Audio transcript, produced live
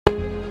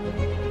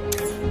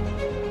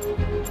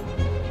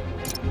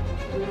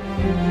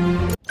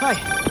Hi.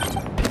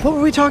 What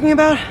were we talking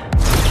about?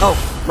 Oh,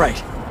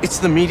 right. It's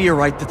the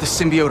meteorite that the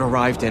symbiote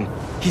arrived in.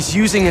 He's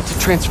using it to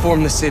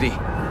transform the city.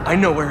 I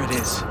know where it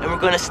is. And we're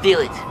gonna steal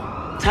it.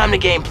 Time to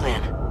game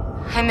plan.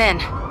 I'm in.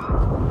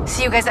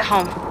 See you guys at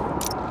home.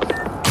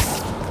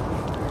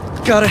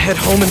 Gotta head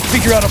home and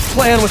figure out a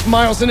plan with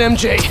Miles and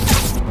MJ.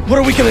 What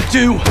are we gonna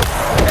do?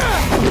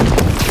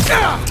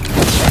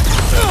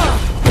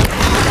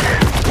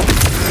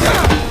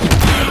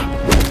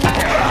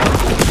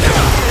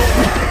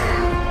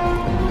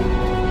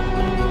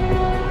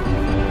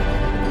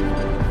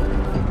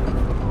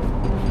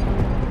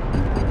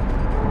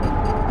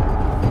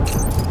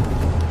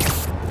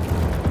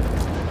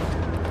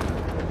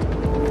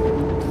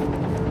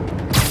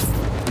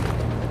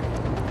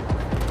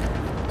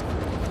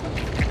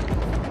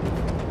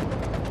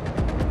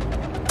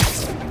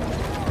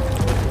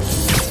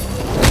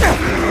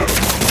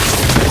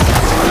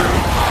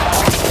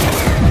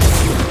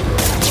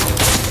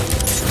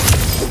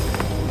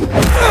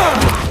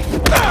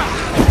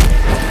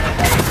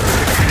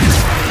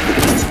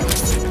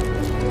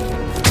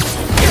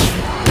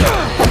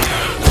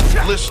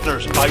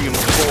 Listeners, I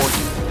implore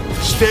you,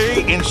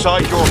 stay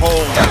inside your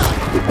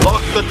homes,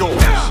 lock the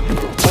doors,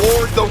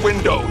 board the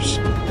windows,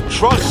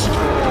 trust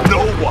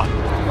no one.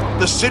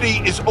 The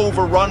city is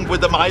overrun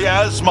with a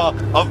miasma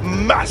of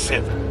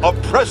massive,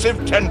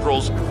 oppressive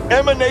tendrils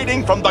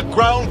emanating from the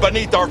ground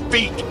beneath our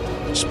feet,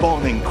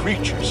 spawning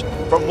creatures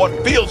from what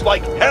feels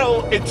like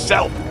hell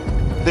itself.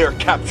 They're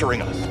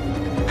capturing us,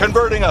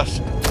 converting us,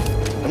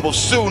 and will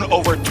soon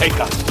overtake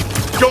us.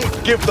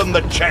 Don't give them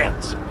the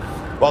chance.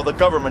 While the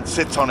government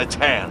sits on its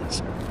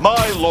hands,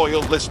 my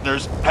loyal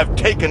listeners have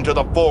taken to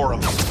the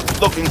forums,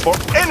 looking for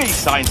any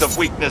signs of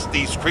weakness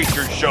these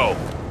creatures show.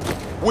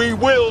 We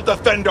will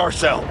defend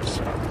ourselves.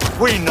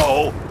 We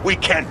know we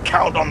can't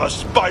count on the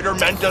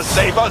Spider-Men to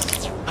save us.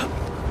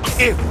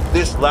 If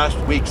this last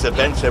week's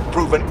events have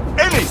proven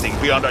anything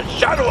beyond a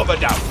shadow of a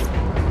doubt,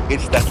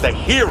 it's that the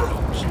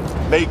heroes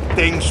make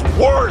things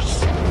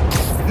worse,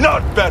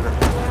 not better.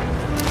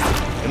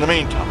 In the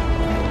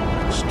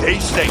meantime,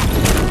 stay safe.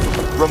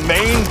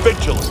 Remain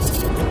vigilant.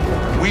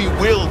 We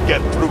will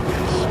get through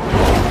this.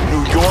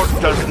 New York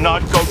does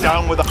not go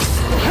down with a...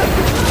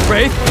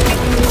 Wraith?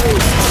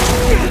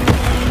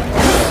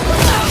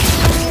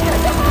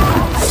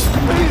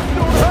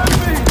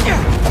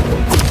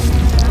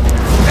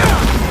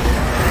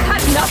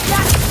 Had enough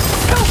yet?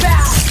 Go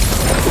back!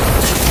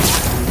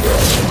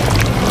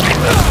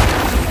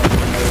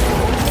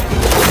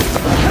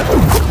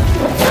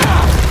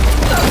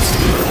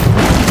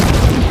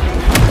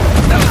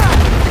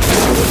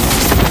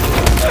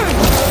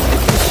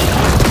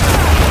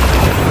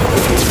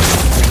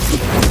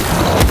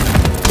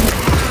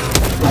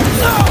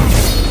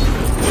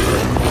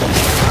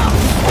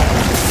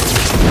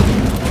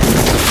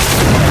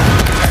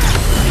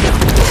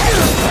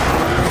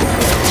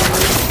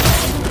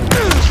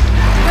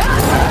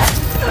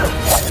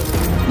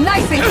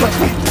 Nice and quick!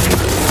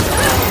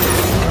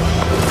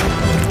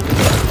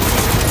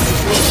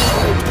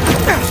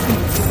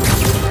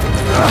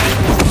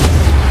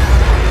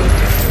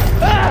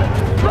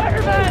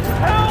 Spider-Man,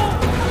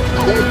 help!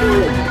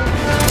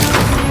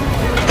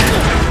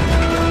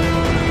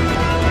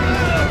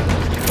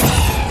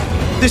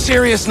 This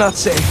area's not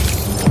safe.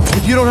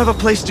 If you don't have a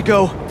place to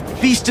go,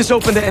 Beast is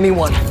open to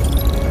anyone.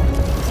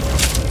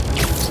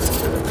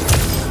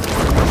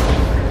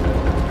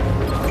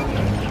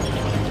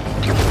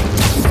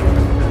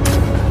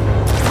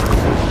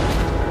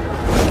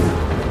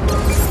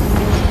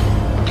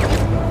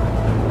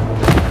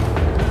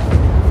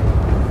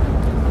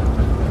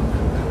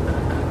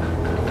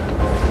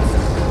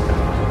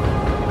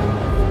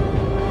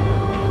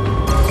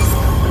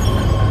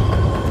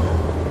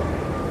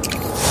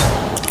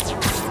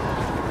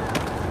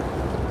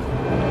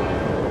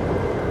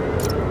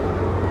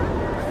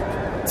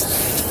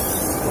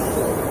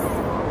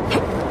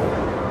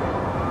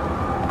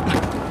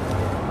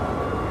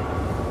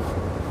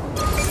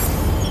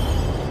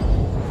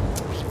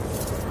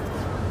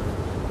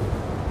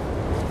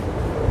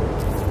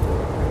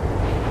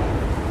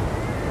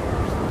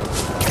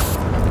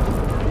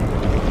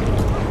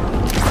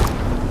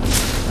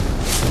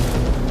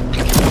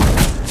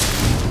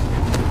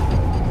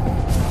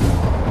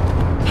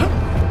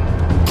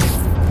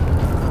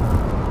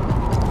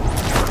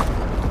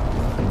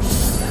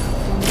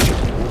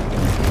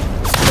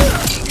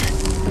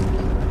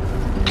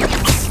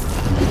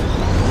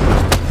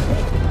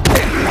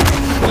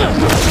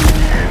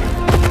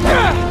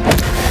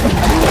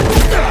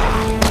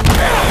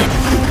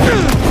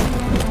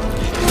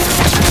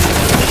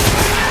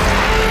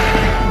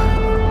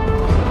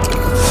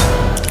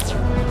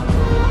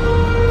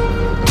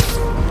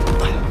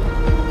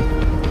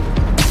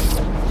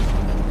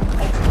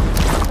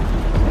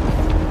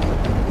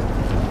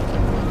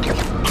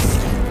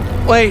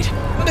 Wait,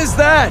 what is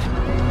that?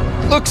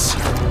 Looks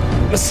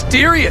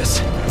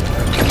mysterious.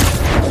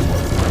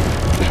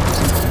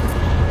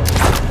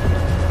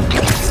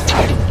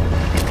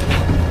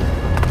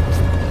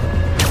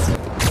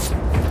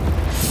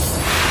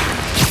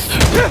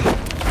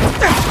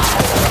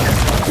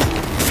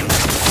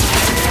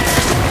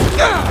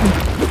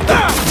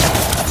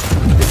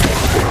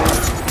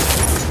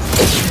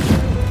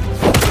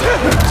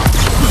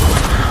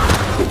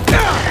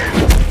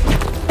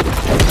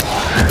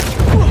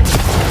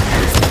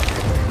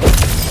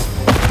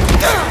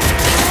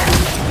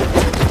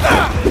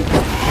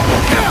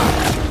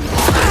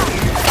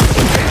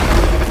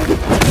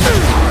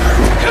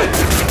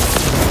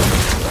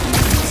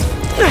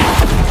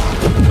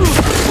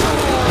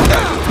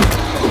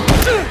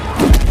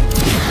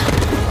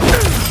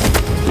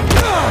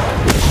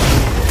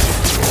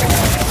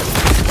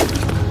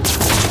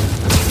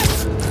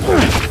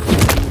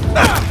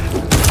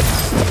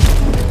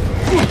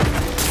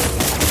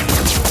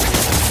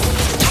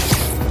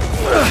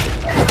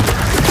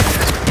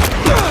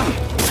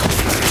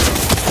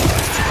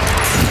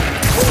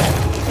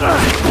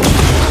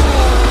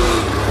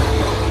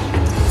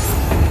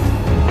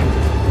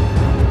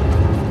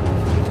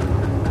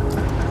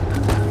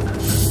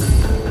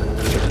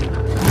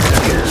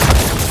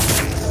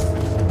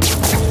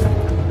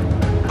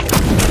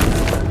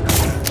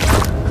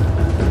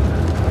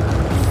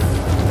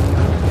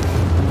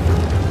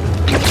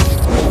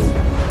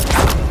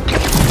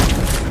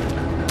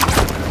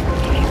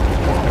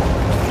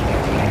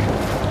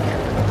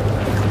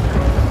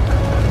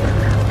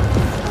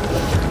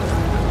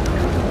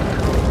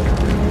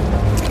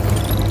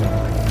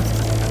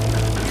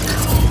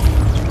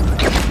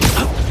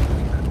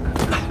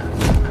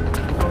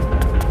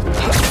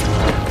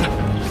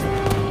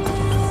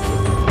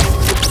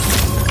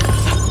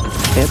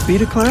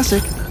 beat a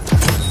classic.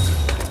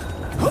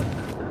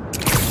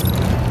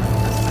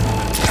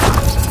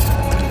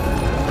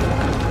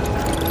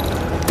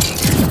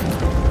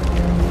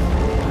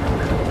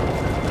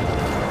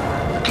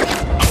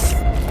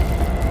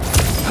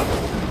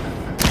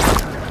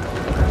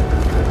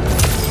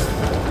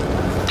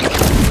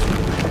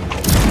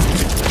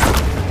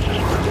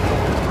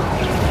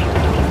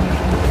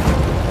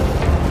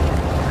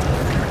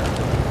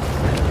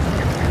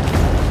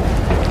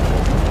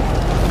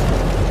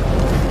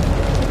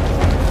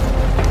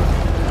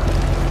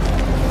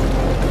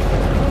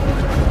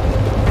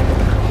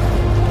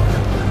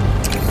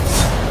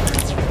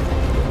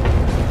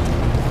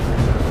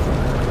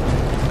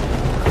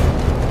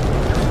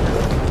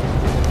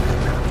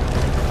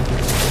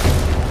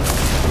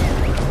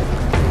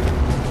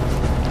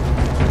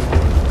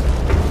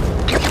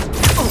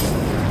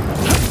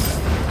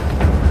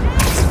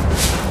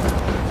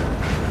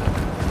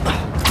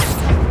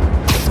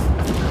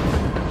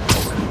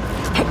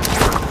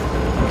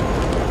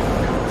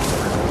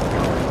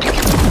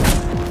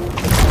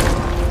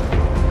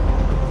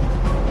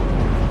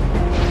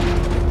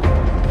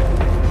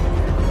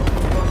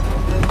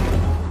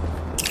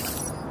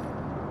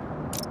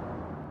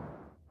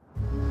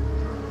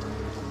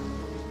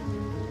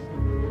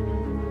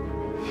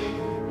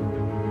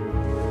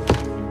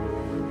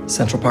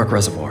 Central Park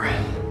Reservoir.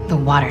 The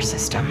water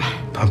system.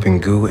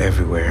 Pumping goo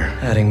everywhere.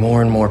 Adding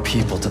more and more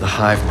people to the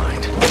hive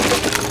mind.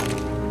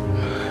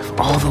 If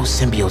all those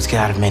symbiotes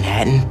get out of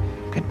Manhattan...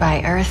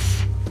 Goodbye,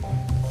 Earth.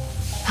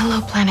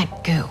 Hello, planet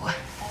Goo.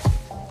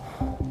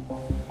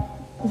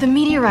 The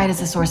meteorite is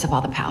the source of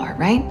all the power,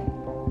 right?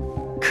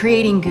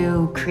 Creating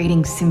goo,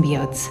 creating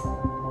symbiotes.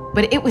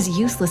 But it was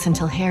useless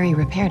until Harry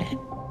repaired it.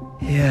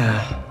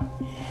 Yeah.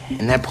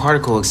 And that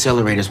particle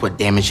accelerator's what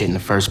damaged it in the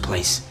first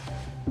place.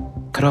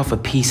 Cut off a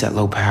piece at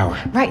low power.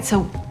 Right,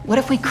 so what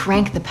if we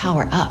crank the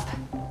power up?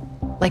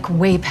 Like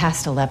way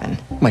past 11.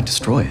 Might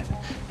destroy it.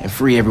 And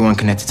free everyone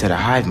connected to the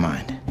hive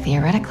mind.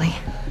 Theoretically.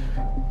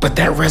 But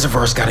that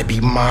reservoir's gotta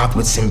be mobbed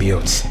with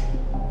symbiotes.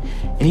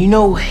 And you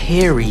know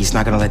Harry's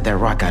not gonna let that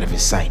rock out of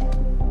his sight.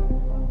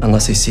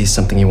 Unless he sees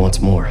something he wants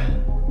more.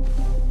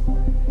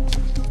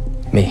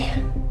 Me.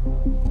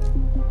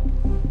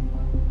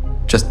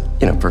 Just,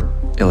 for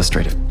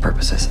illustrative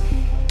purposes.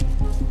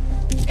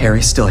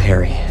 Harry's still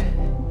Harry.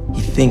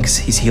 He thinks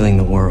he's healing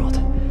the world.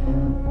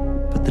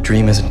 But the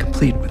dream isn't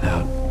complete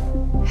without...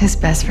 his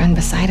best friend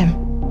beside him.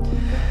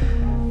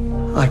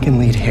 I can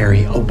lead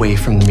Harry away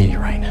from the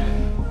meteorite.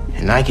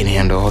 And I can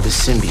handle all the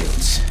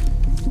symbiotes.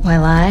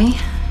 While I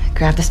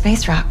grab the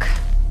space rock.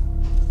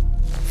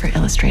 For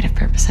illustrative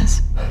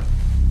purposes.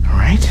 All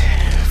right,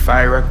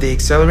 fire up the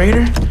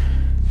accelerator.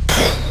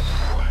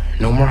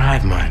 No more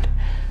hive mind.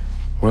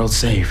 World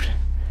saved.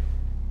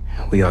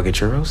 We all get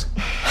churros?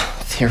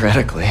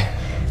 Theoretically.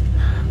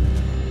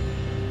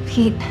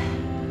 Pete,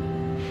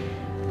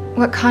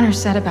 what Connor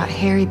said about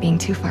Harry being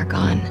too far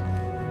gone.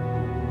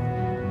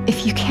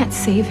 If you can't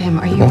save him,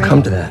 are you It won't ready?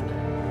 come to that.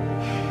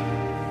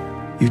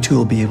 You two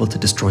will be able to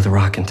destroy the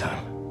rock in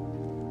time.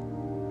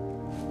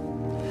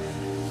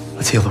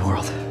 Let's heal the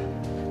world.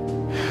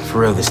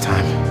 For real this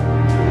time.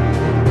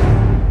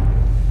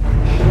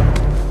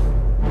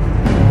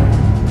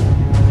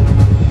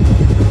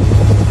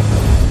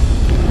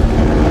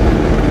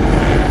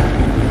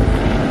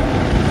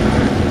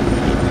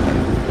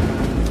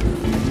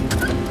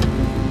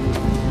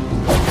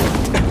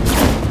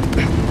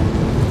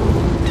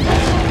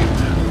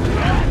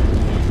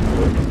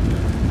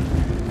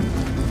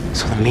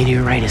 The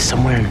meteorite is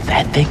somewhere in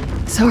that thing?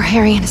 So are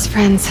Harry and his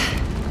friends.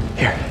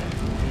 Here.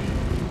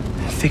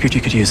 I figured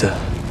you could use a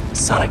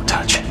sonic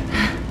touch.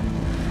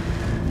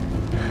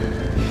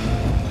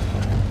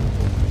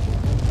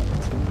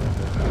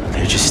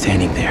 They're just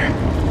standing there.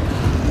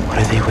 What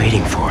are they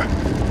waiting for?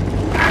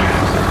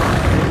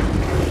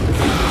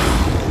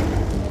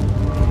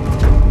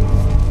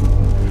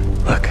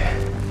 Look,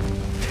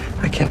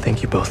 I can't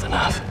thank you both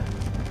enough.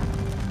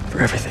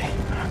 For everything.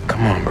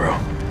 Come on, bro.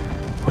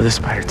 We're the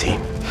Spider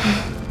Team.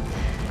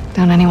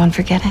 Don't anyone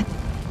forget it.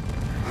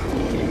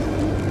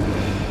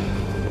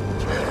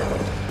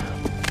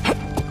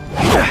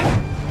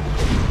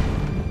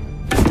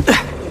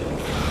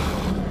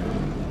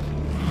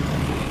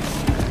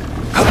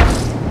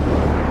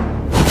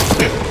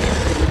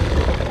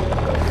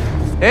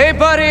 Hey,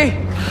 buddy!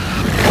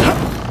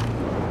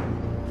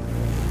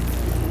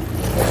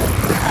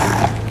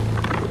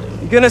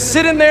 You gonna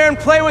sit in there and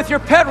play with your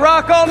pet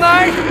rock all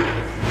night?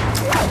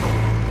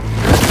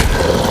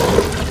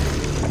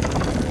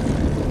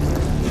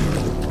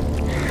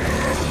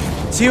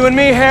 It's you and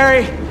me,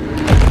 Harry.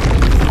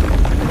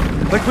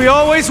 Like we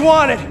always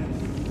wanted.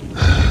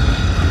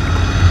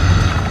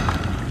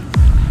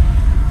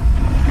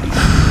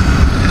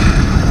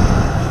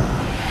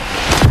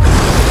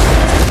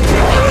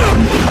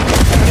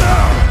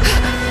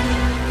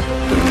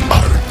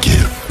 Our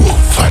gift will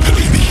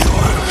finally be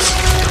yours.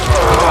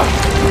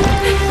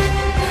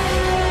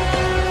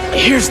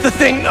 Here's the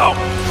thing, though.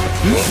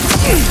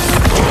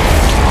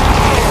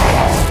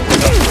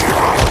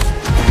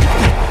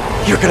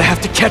 You're gonna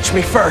have to catch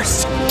me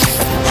first.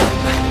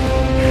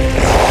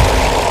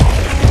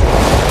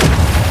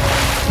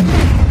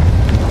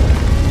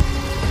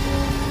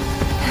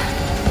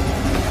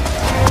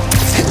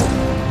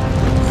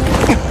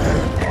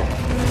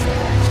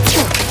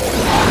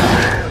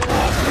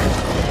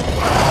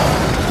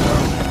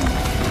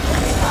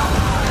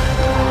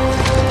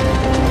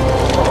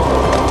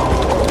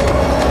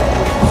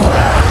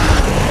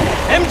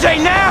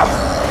 MJ, now!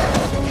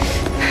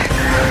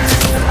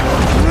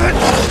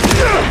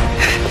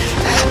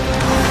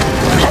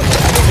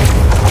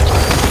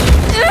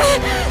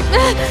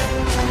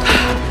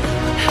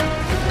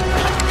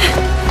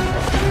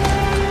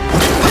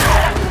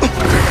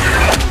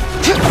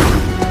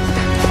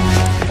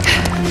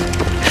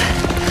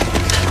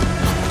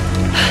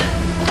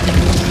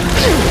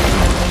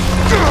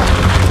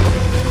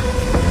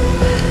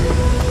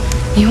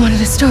 You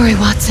wanted a story,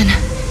 Watson.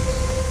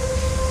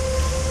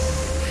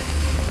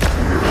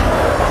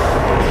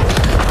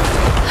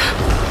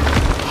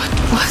 What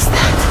was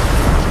that?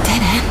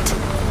 Dead end?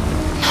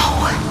 No.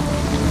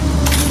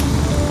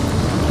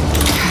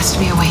 There has to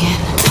be a way in.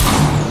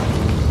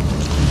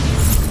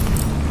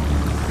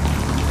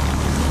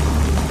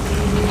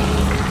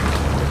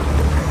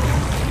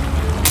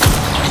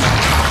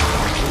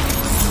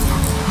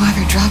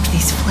 Whoever dropped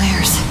these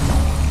flares,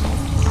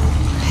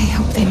 I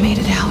hope they made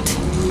it out.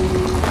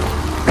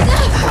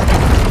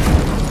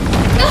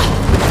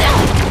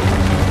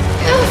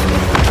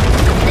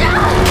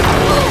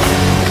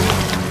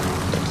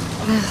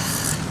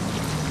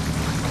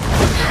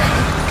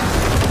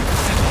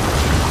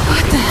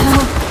 What the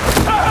hell?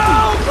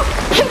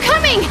 I'm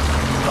coming!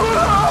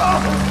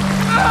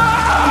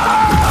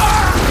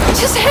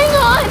 Just hang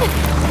on!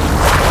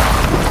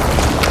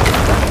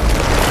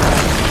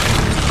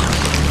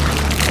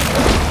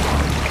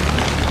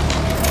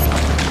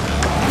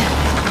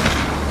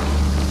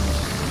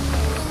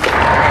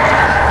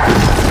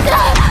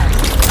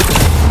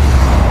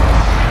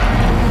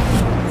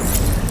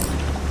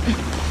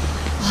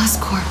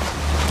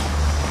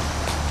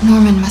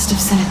 Norman must have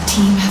sent a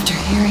team after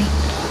Harry.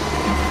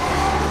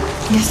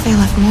 Guess they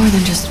left more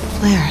than just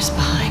flares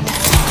behind.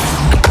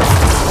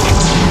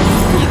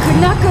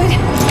 Not good.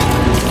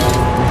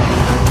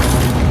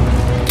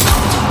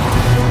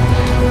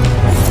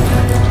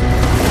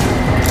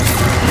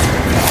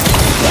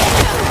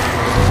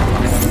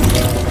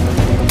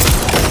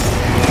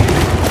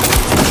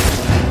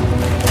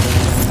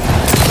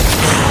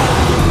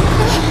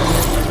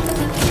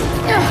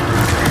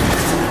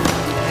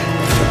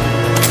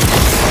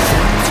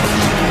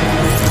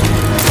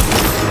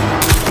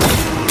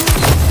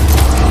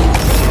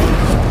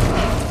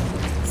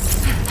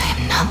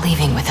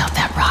 Leaving without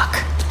that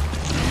rock.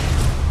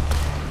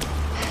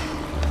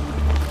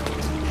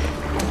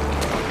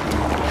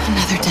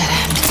 Another dead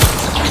end.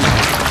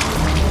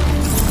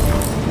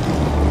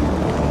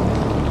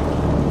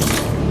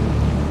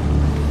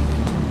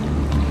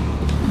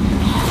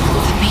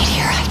 The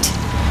meteorite.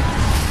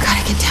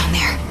 Gotta get down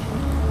there.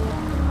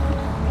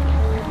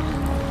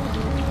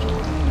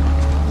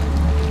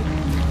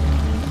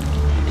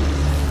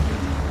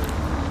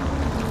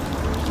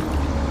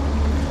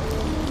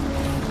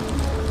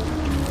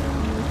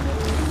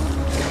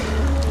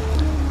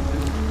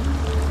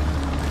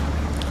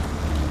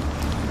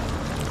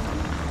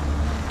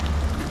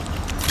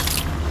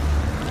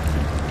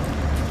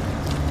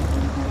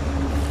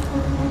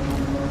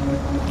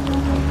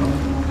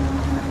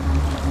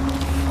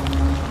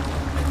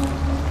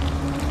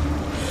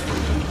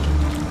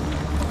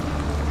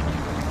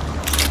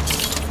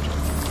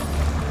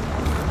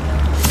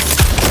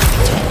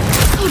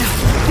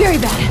 Very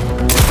bad.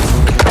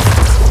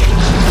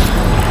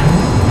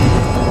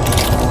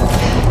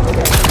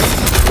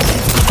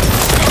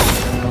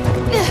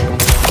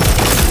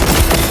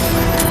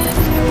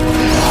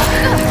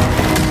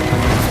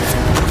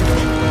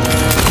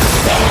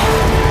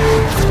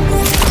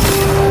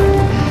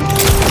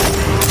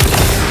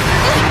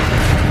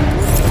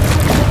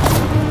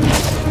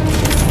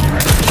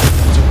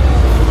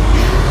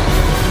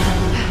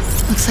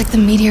 Looks like the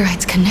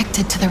meteorite's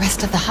connected to the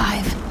rest of the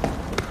hive.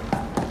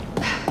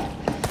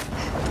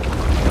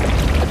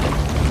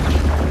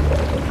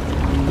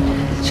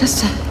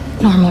 Just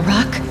a normal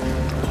rock.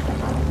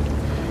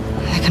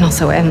 That can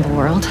also end the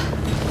world.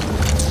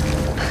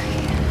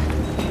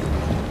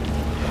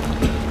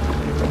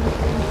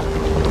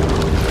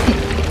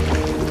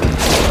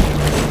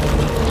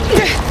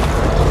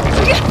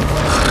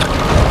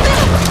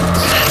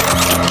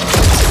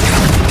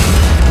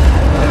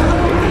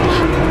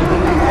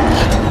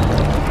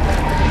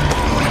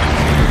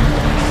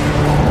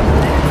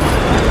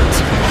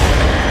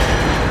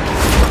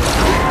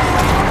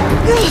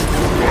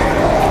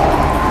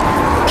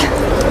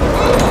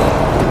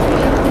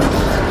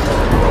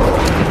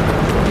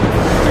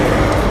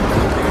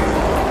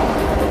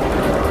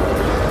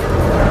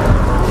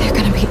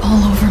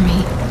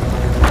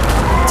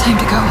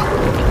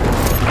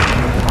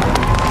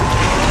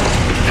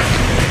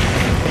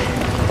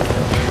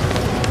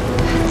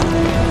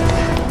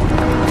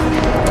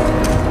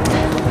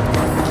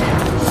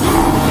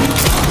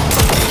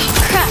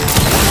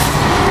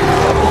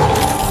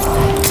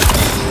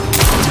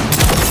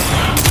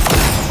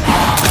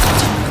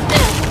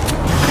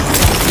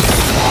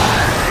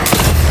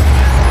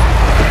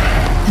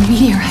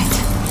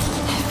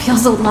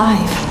 feels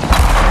alive.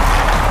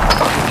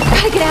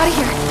 Gotta get out of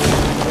here.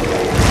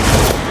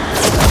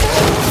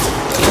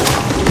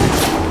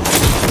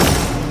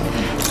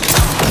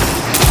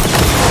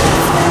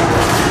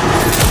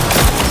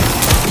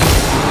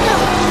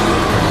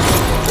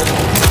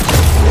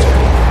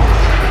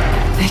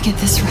 If I get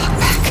this rock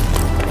back,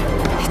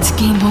 it's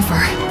game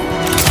over.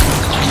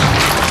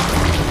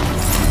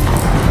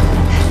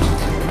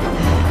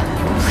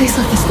 Please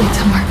let this lead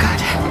somewhere good.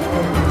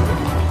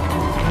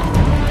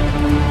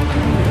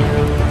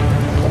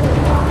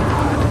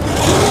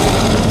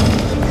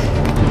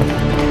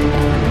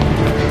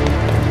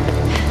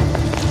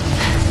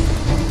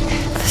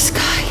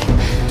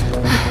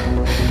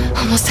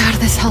 Almost out of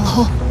this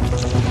hellhole.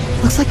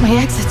 Looks like my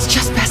exit's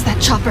just past that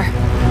chopper.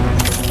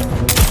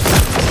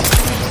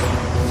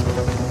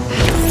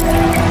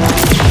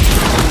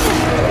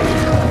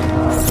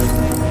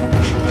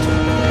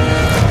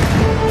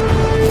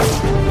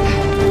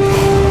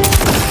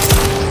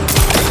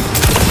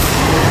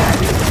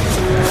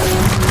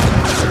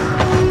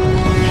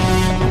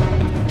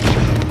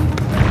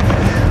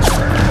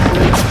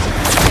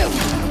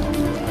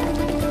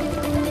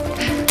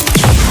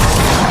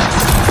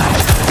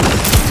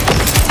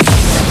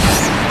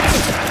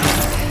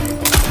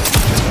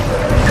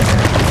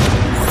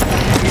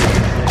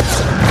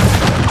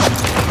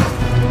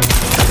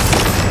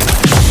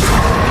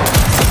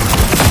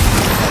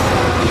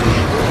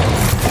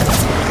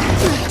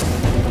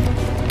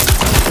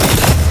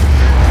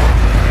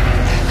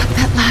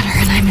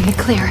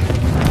 Clear.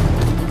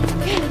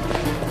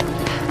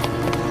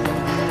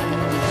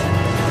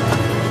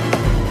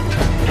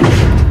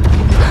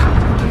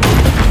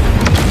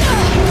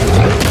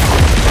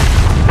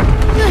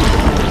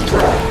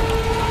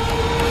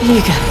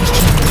 You got me,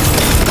 kid.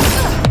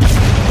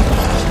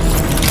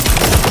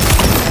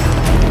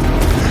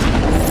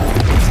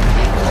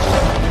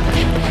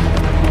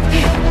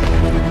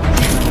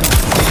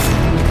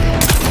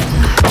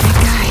 Big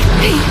guy.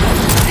 Hey,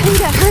 I think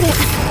that hurt it.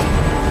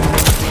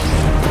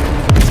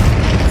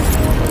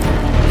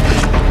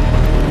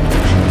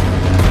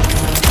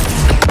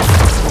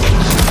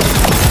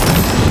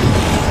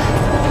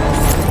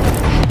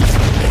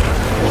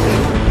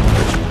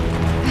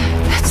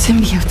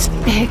 Symbiote's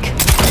big,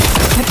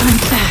 but I'm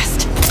fast.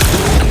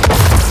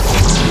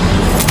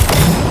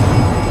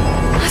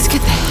 Let's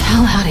get the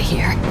hell out of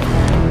here.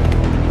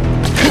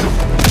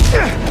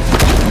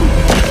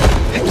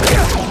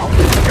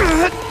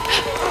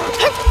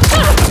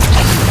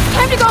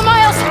 Time to go,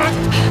 Miles!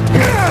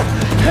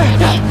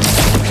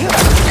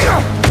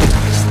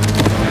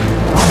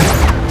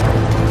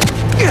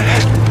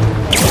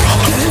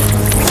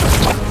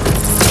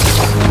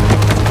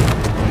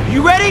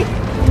 You ready?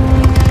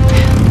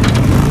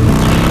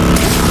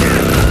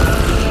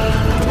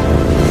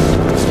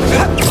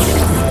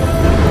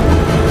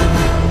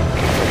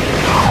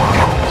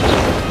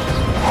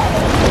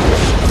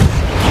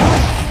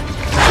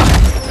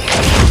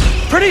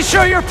 Pretty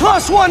sure your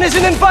 +1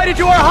 isn't invited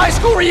to our high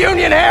school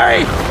reunion,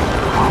 Harry!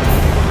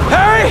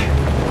 Harry!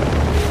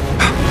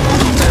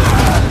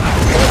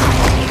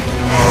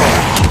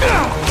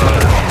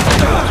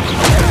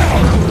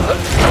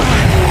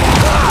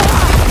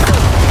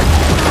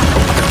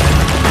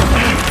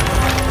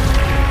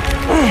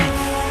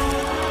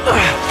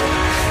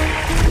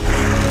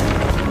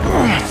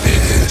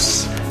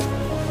 This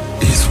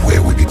is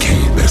where we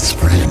became best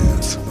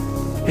friends.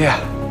 Yeah,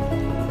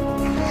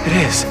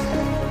 it is.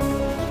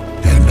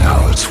 And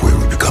now it's where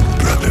we become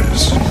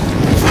brothers.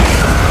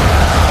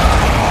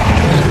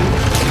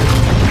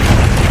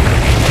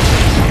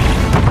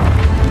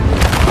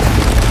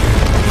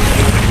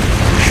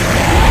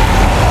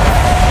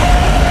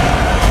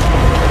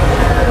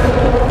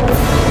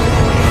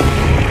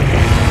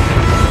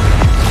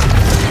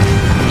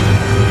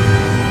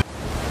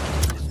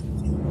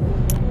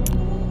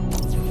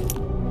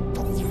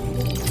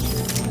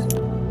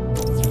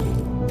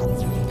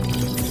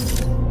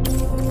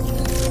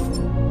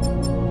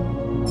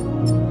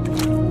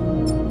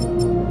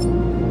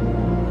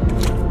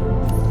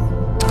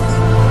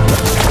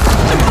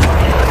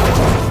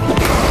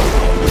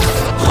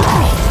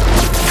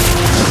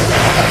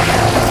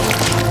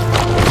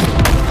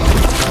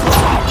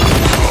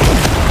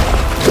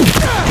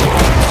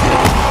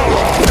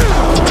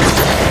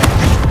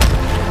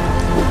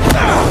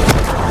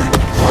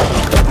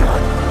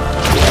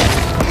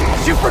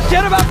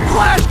 Forget about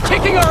Flash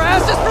kicking our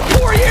asses for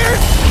 4 years?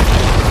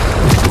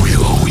 We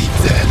were weak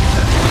then.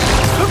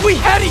 But we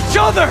had each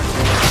other!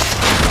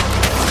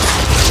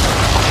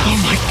 Oh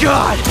my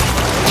god!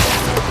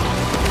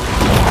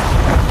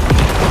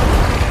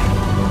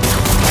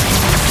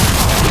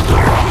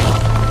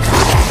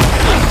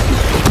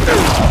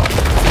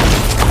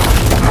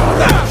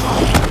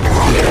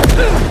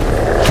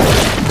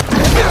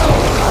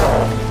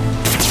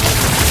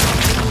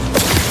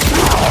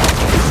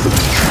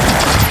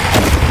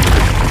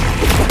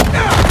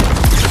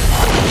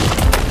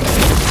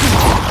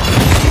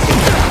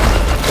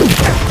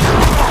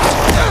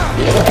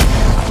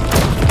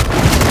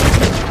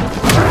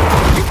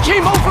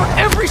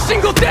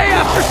 Single day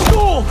after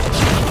school!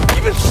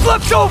 Even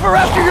slept over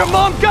after your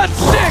mom got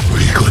sick!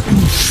 We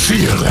couldn't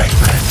feel like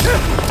that.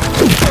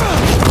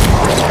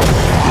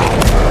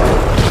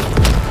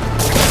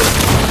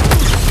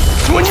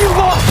 When you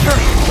lost her,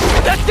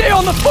 that day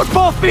on the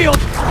football field,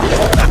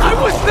 I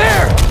was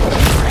there!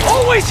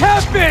 Always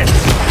have been!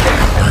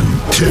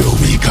 Until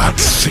we got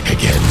sick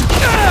again.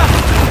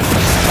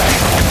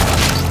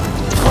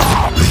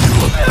 You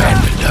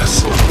abandoned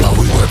us while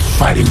we were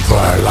fighting for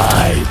our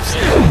lives.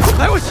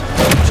 I was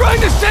trying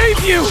to save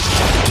you!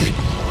 It did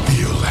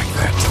feel like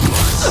that to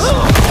us.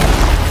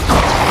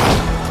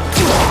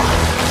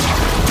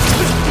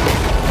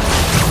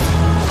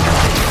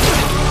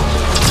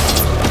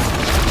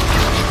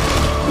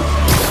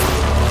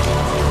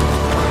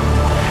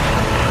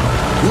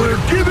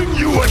 We're giving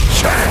you a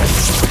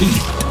chance,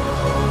 Pete.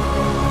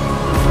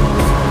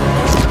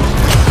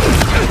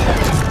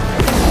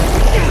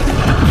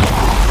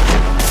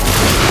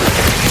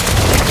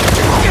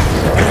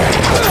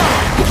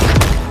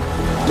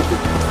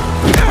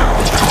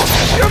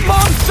 Your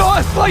mom saw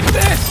us like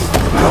this!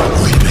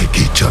 We make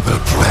each other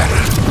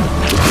better.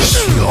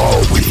 She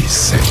always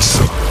said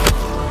so.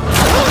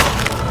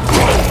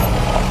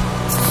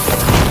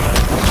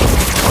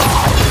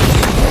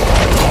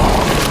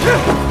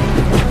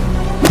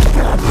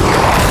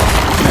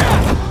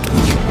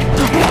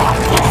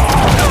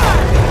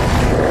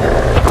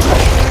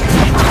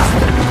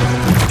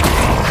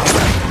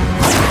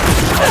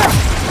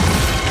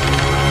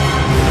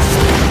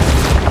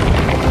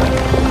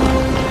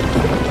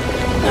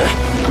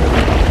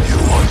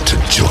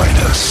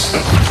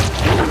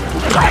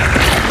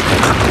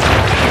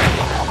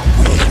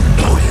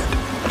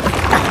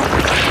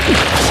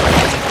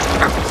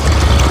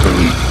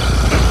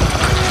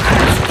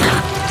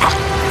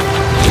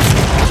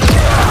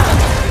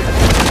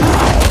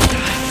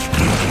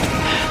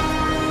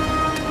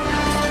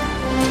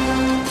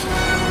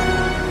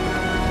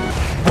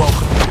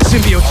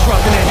 Symbiote's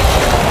dropping in.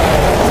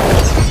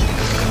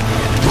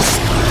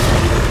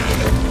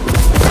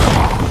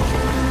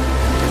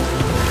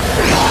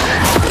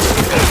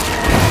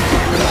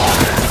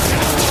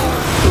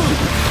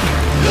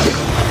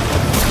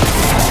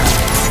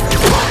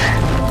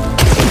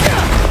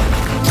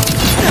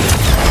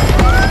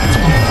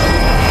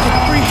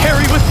 Free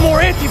Harry with more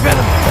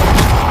anti-venom.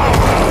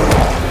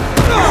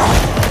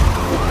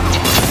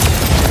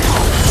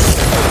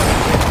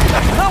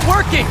 Not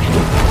working.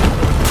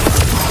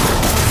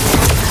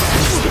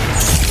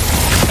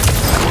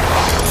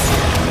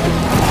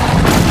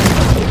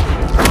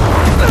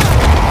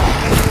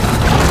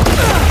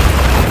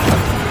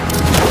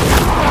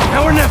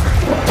 Now or never.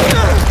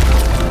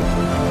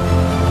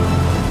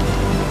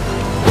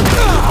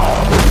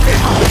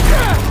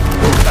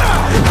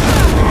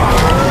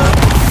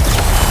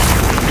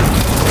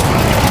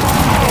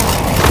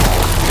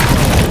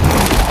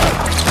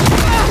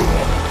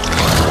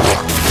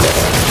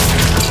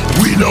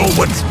 We know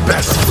what's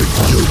best for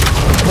you,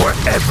 for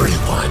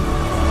everyone.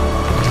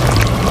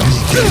 We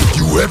gave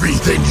you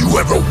everything you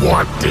ever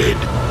wanted,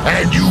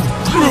 and you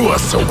threw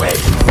us away.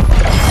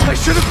 I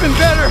should have been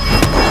better.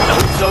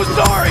 I'm so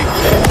sorry.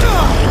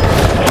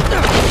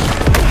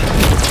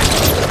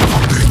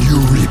 Then you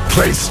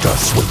replaced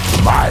us with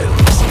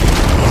Miles.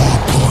 He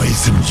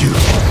poisoned you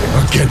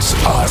against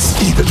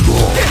us even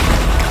more.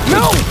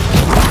 No!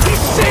 He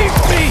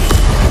saved me!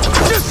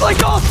 Just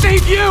like I'll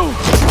save you!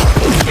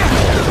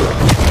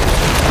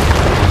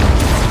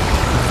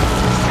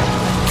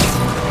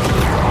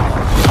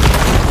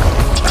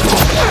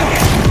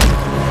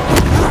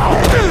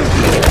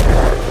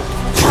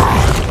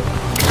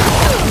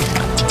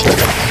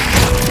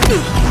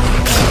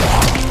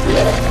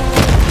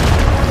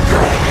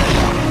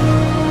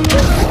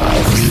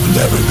 We've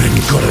never been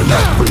good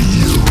enough for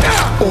you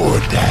or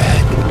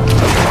Dad.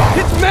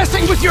 It's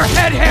messing with your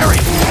head, Harry!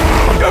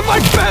 You're my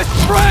best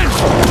friend!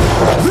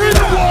 Then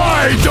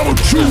why don't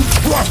you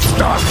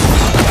trust us?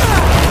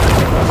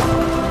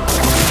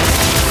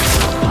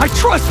 I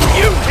trust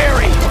you,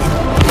 Harry!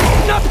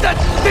 Not that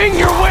thing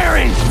you're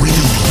wearing! We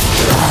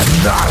are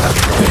not a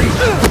thing.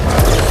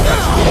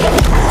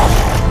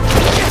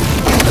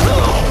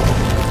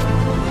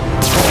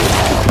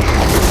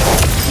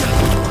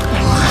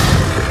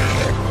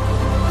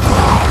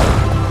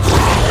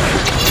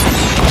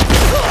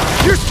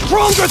 You're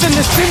stronger than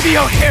the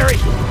symbiote, Harry!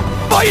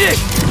 Fight it!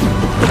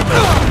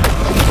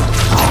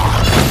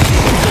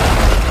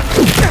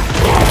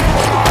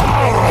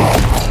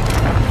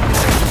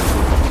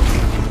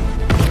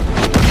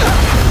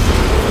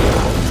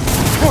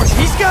 Or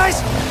these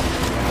guys?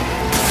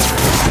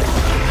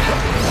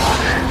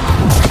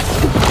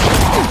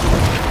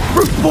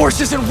 Brute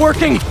force isn't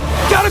working!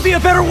 Gotta be a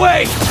better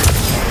way!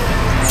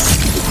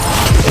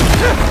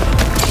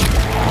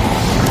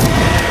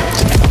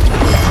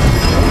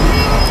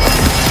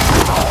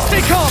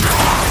 Stay calm!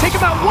 Take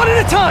them out one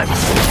at a time!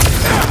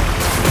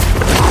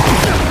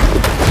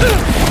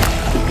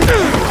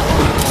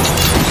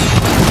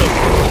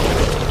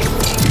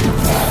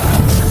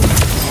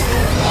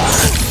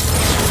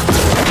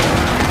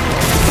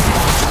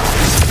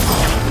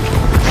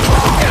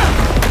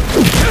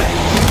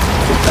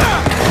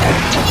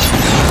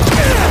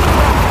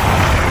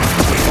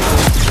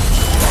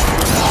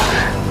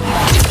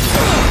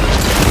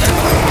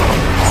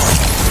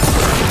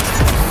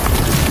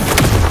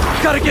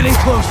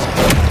 close.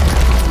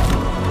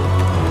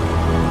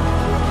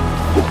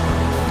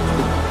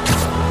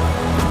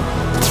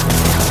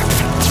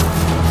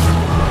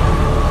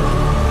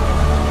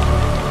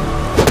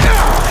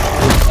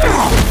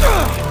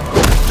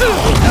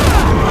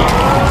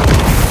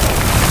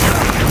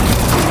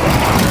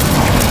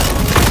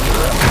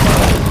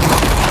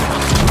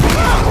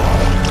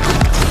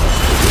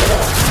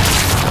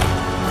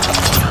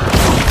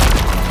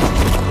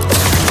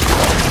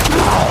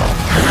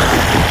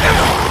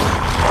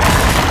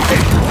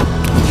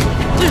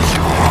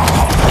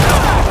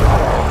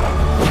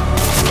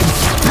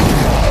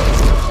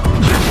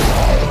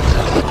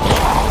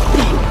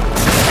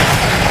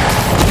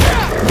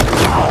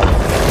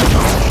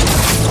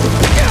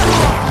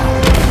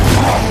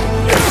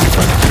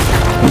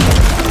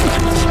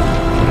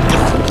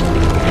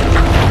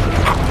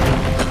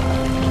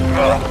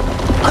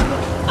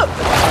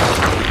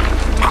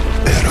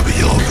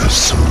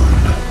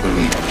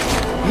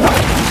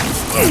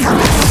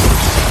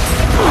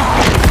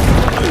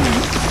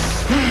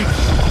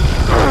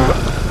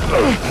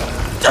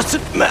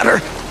 Doesn't matter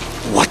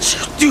what you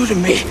do to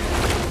me.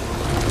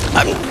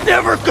 I'm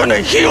never gonna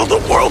heal the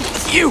world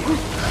with you.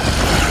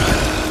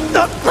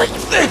 Not like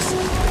this.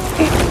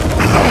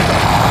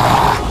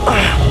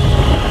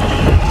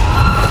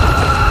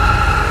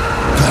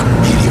 The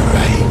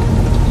meteorite.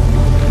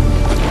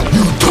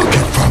 You took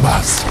it from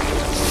us.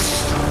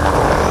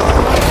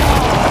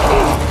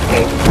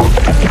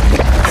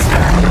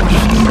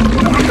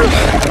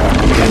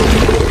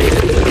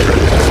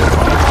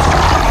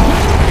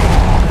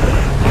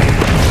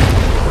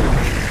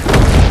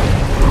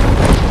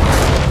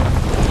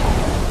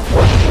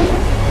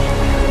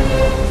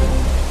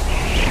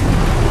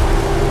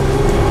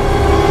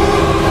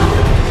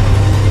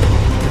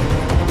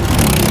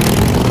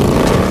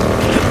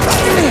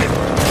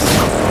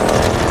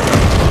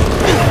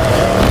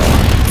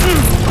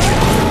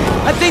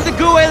 I think the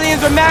goo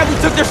aliens are mad we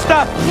took their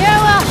stuff.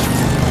 Yeah, well,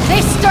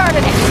 they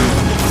started it.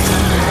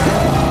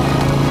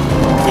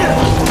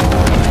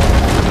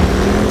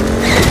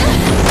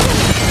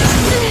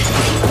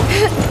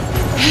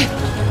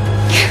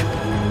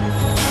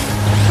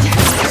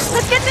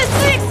 Let's get this to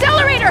the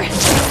accelerator!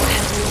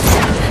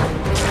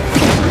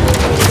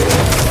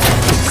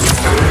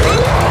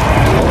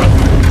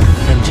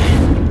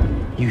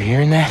 MJ, you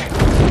hearing that?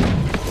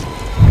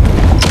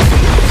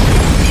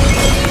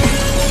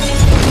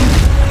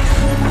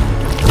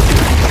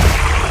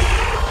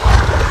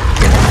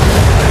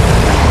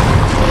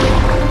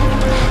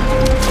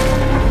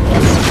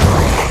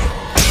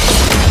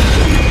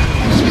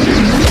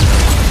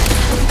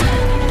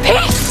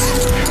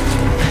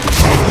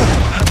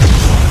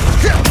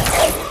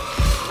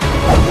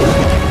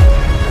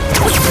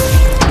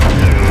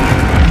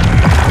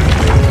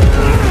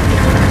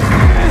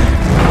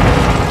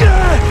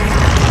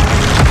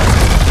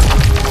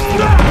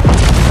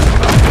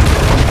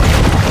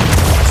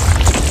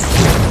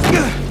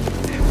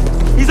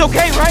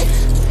 Okay, right?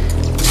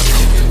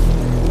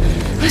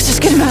 Let's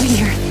just get him out of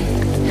here.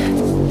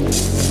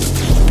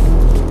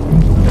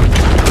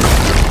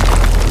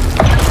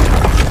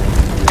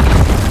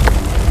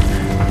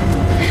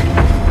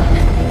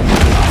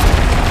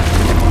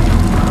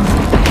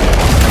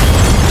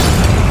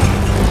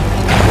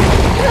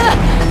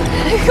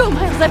 Go,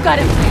 Miles, I've got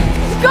him.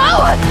 Go!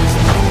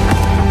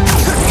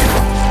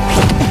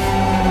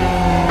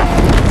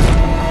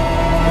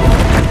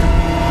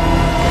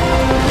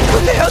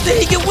 How did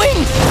he get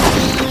wings?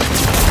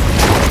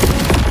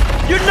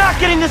 You're not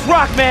getting this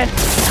rock, man!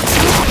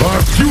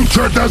 Our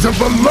future doesn't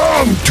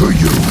belong to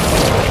you!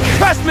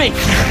 Trust me!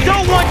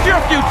 Don't want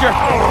your future!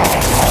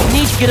 You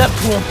need to get up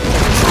to him.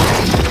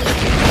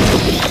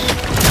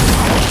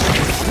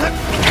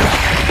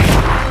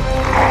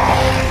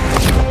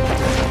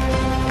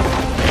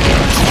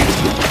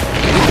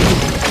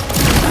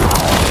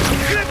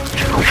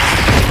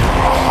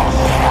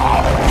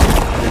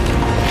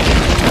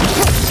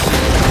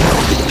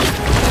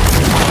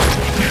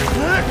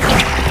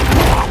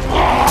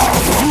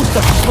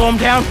 Slow him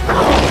down.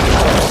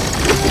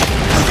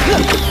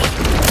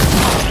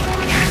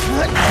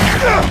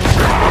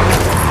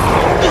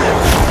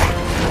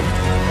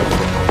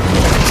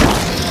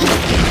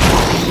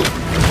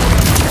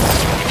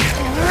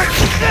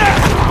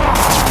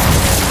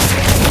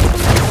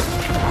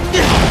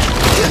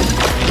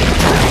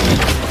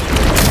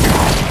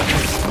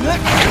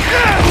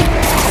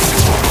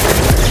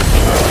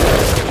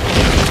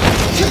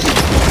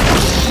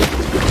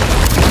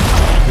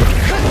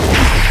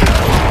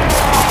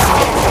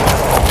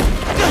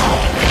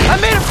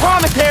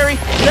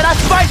 That I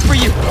fight for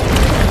you!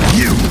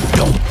 You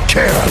don't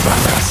care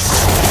about us!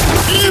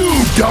 You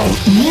don't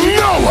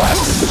know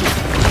us!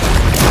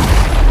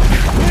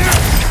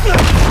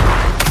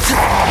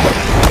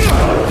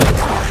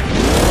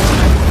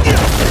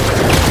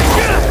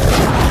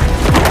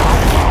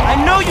 I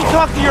know you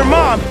talked to your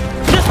mom,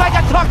 just like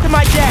I talked to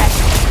my dad.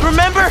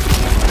 Remember?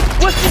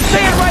 What's she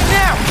saying right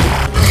now?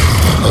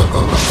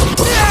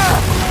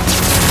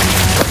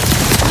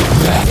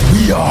 That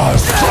we are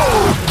so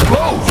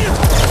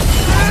close!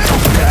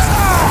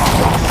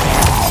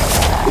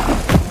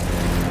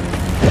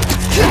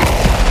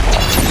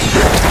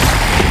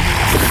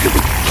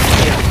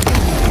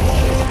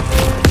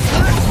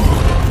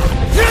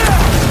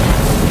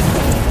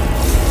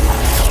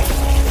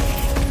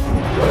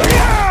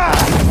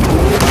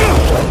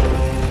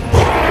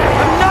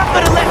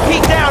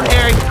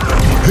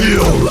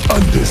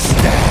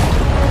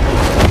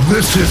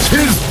 This is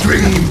his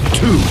dream,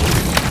 too.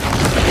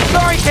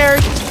 Sorry, Harry.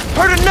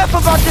 Heard enough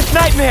about this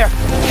nightmare.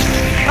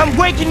 I'm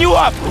waking you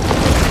up.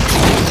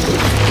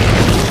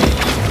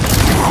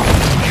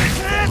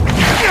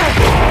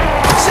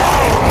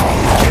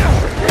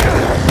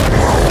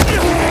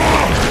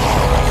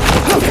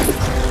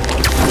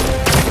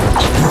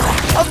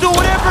 I'll do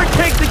whatever it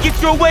takes to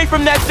get you away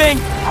from that thing.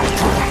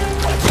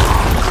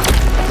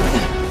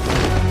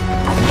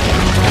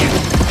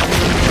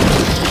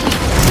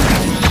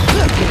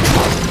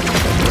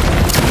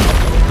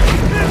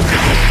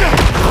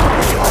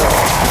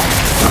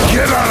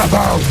 Get out of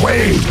our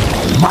way,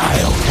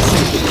 Miles!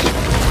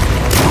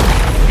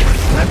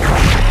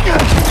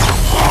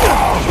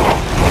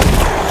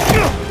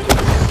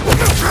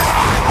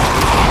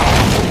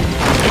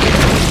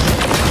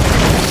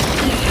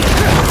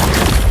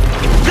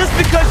 Just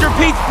because you're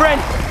Pete's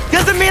friend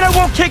doesn't mean I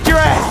won't kick your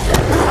ass!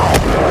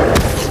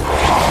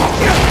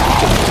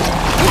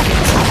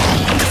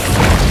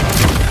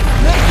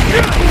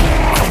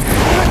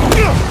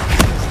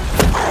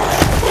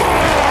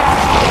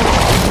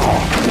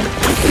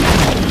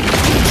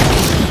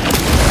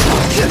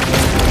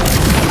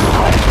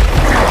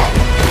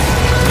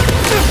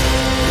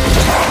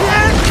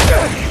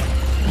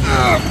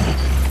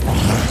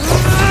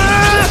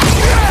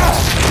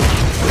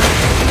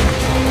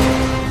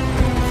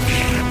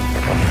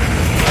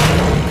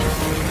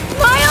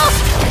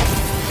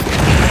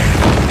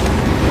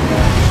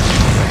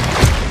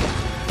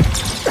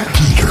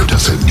 Peter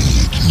doesn't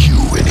need you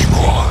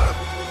anymore.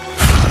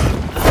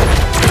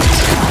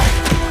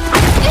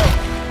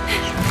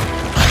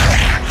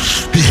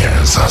 He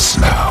has us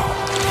now.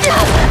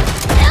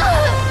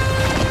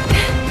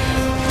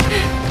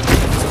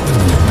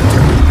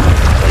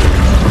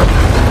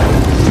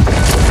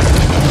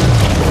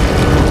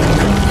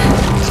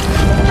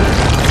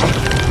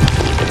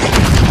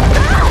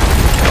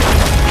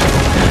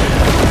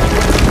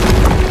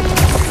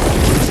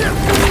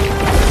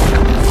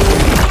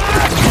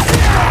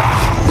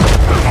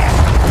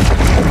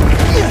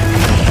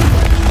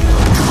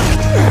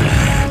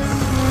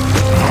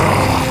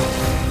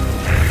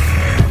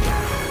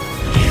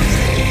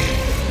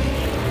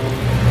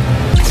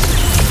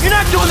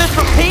 Doing this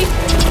for Pete?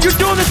 You're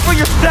doing this for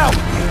yourself!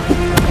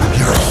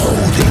 You're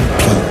holding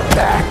Pete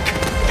back.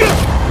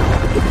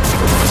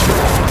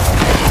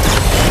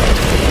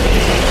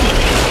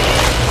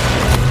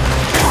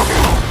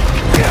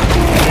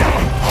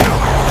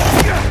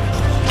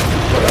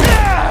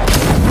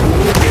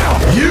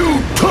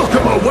 You took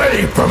him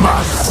away from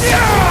us!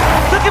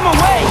 Took him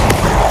away?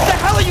 What the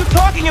hell are you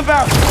talking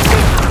about?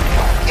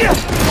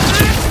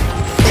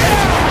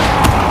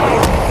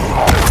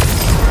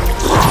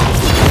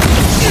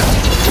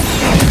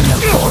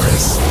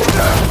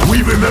 We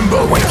remember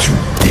what you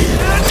did.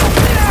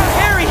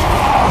 Harry!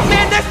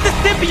 Man, that's the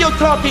symbiote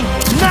talking,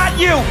 not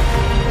you!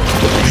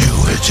 You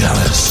were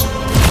jealous.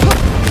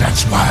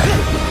 That's why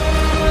you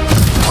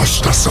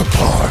pushed us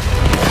apart.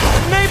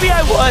 Maybe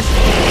I was,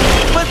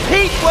 but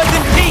Pete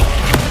wasn't Pete!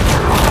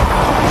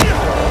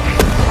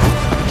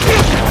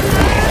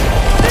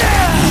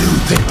 You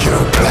think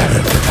you're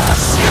better than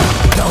us,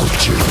 don't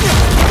you?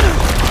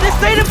 This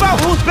ain't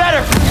about who's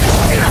better!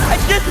 I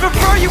just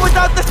prefer you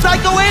without the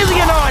psycho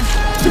alien on!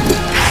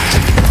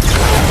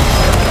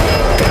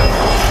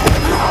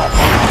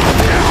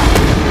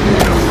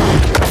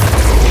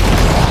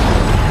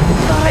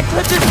 I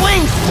clipped his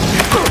wings!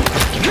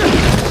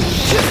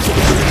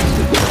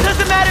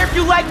 Doesn't matter if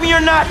you like me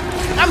or not!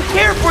 I'm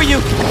here for you!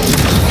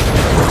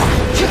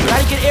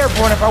 Gotta get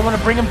airborne if I want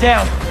to bring him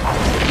down.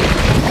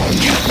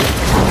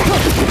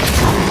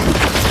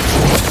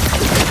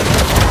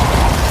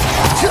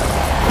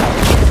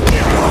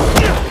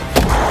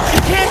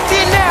 You can't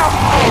see it now!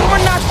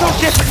 We're not so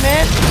different,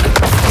 man!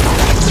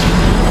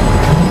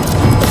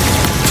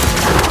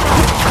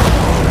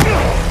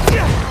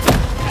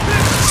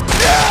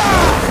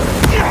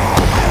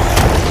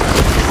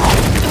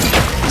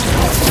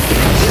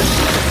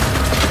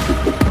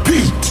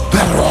 Pete's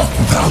better off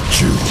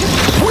without you.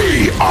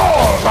 We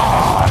all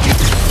are!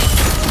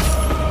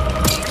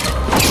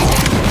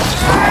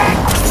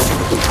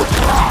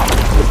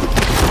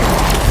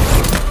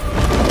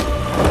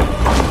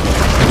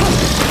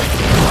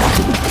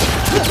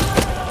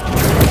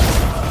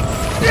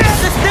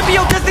 The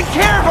symbiote doesn't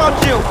care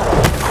about you!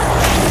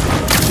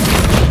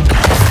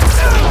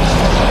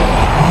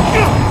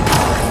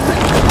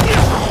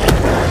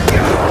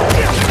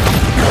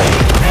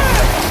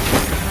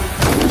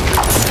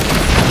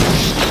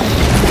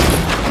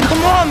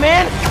 Come on,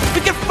 man!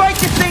 We can fight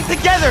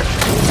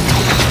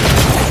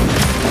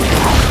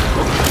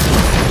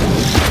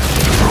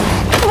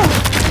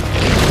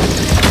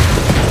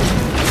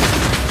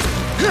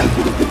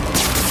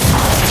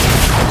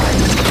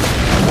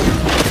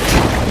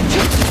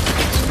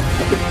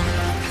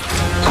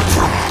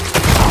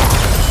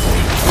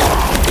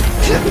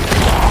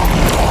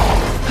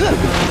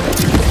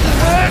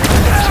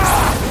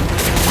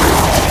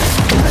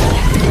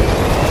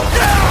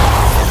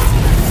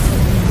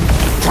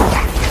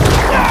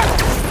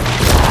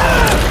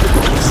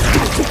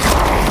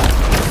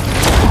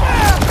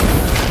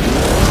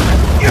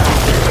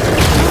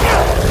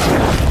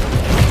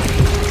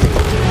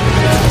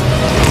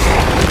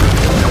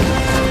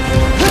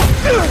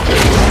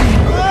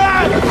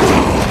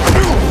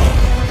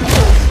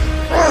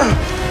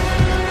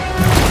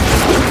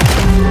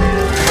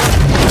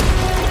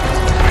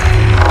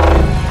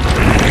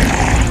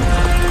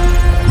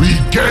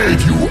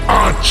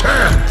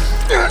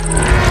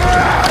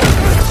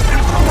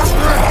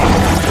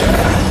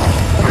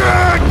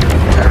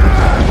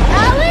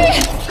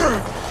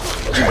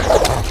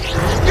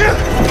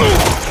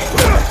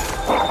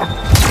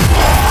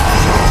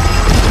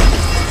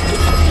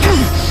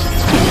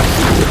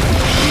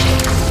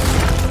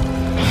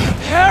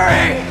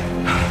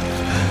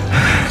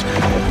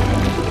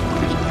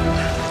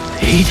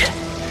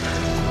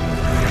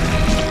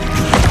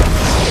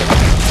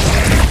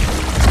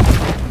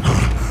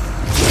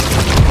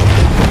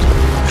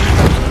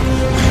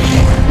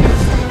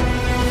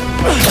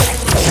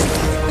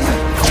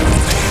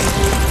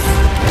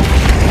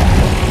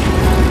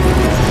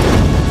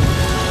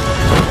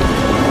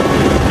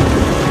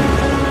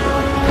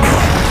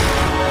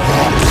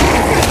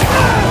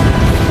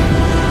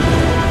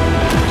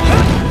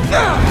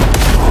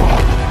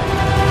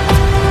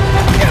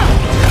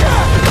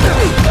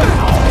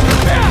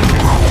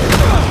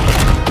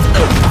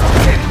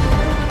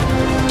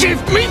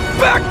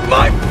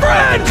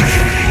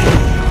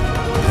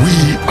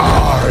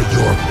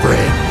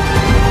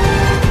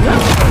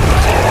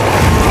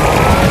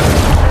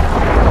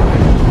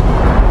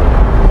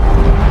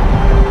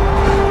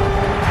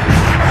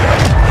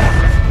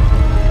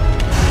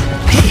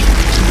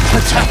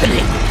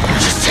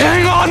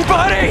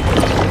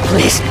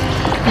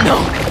No!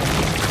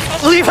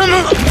 Leave him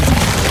alone!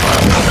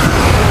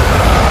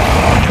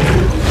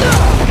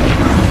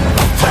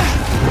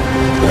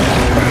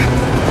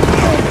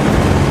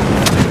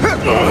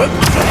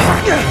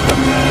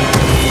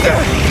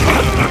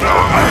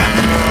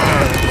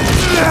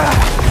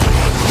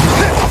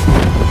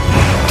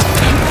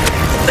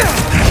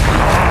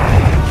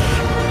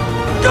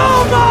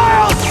 Go,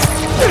 Miles!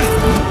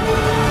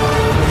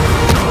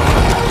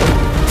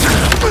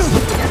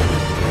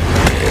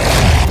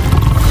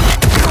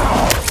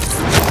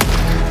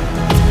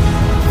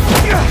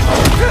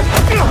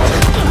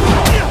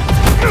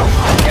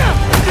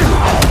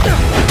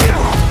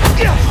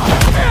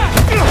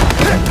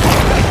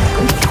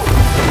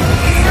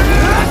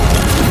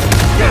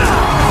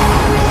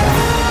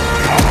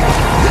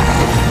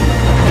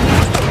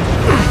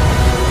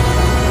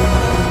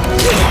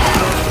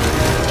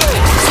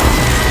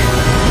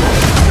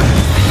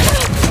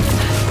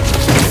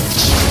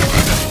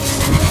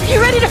 You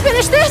ready to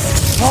finish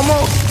this?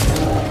 Almost!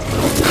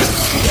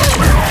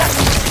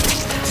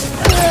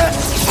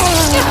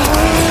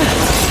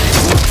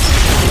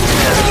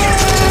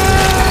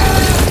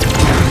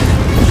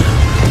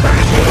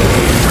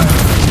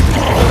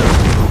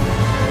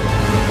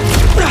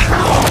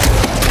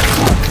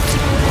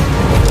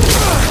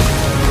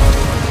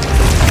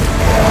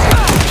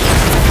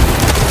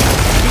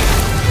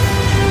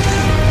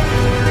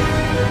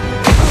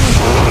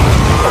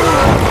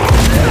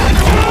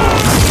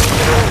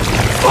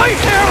 Fight,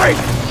 Harry!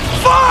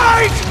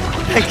 Fight!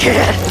 I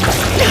can't.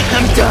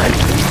 I'm done.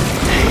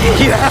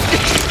 You have to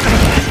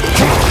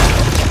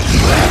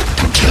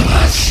kill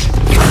us.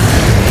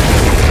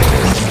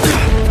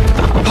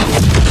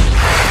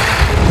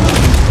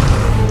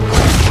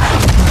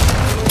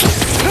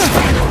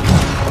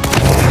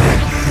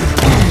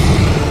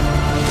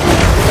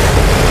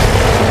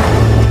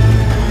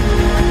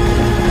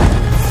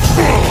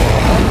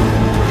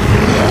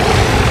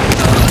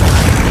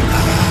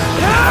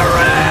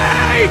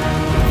 Harry!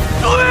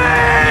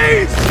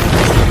 Please!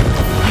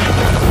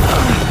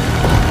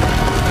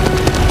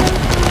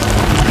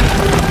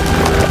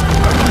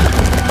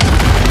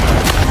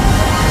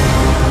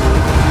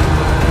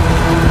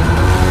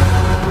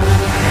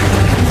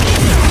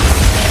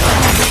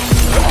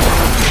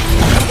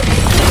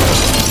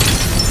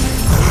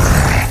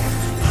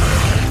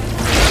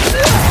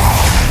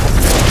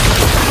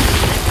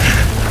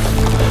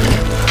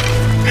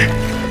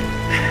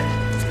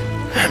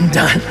 I'm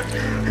done.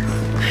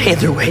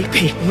 Either way,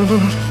 Pete.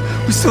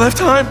 We still have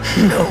time.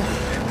 No,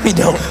 we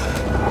don't.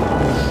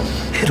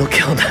 It'll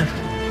kill them.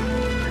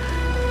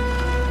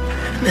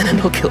 And then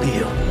it'll kill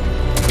you.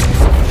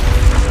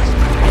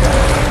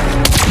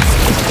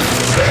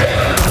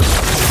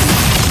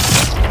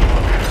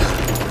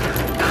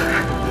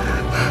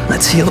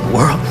 Let's heal the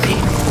world, Pete.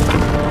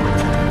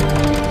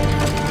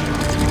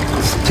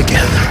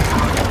 Together.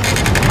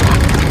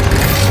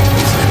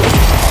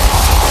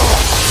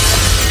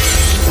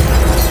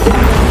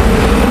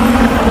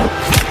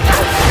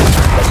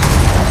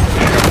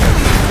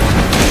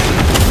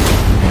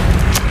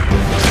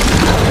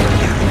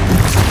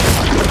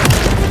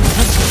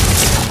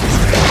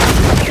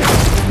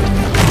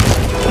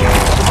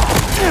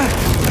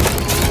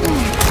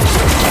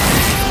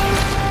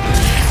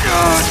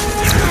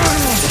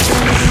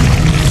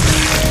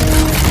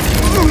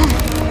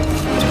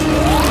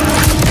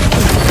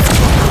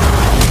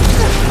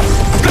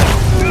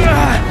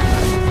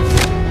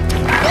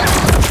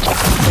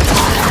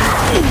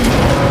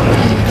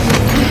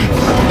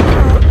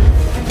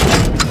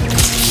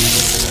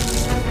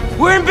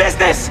 We're in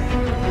business!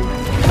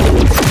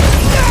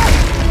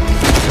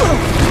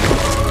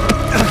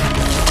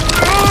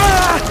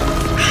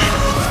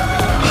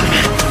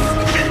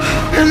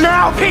 And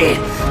now, Pete!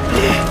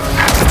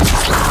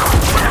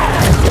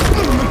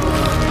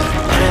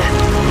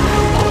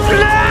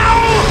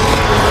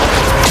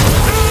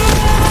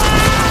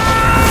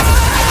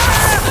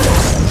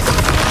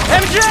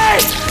 MJ!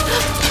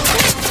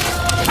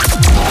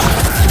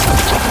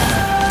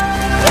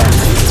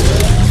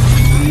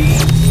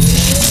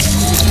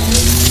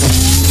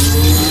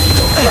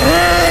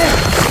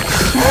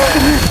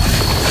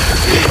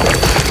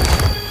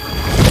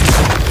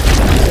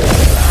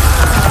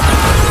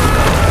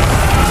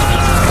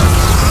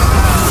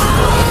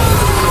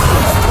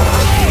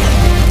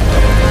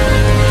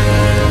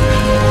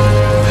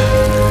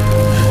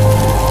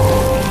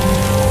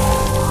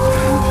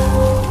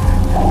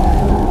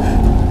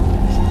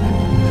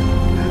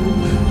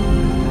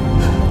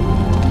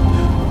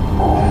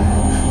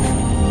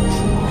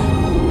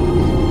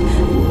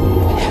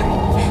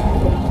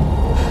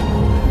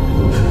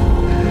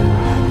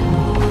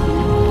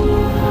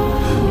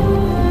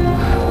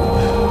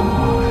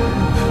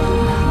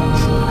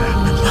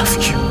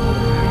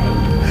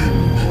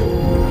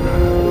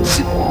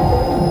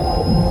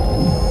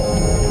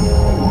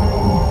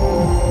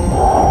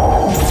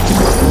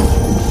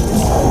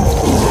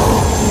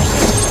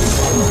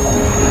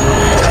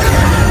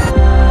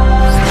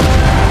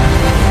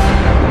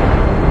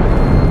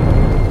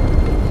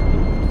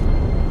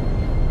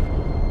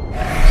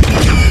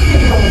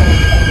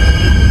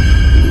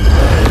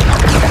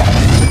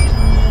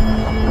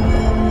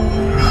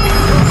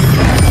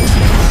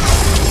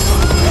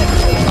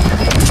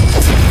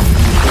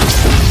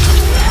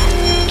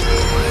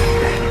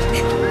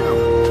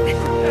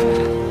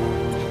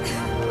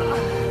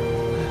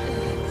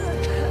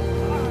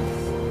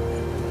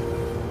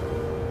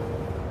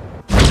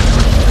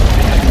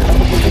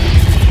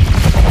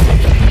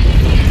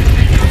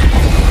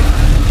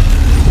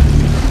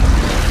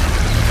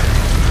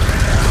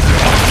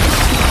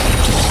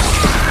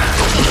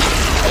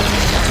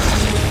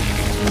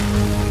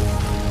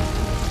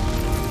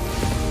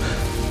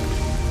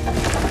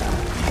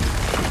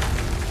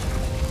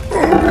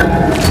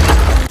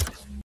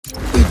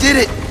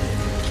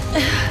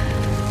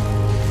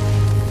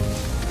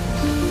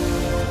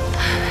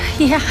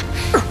 Yeah.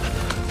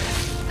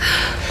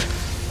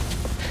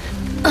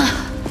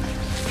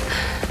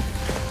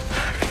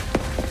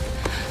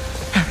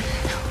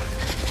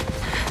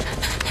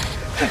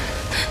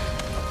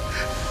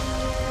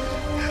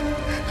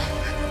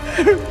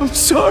 I'm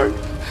sorry.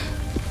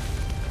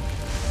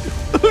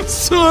 I'm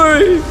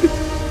sorry.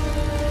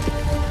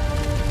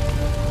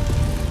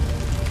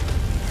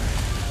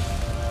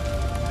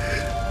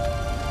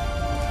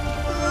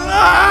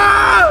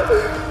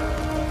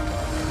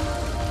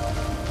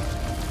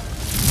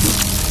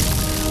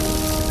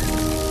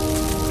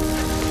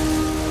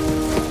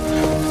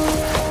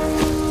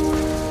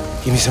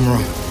 Give me some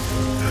room.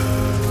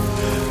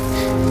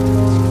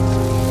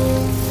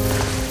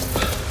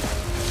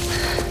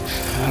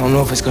 I don't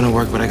know if it's gonna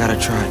work, but I gotta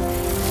try.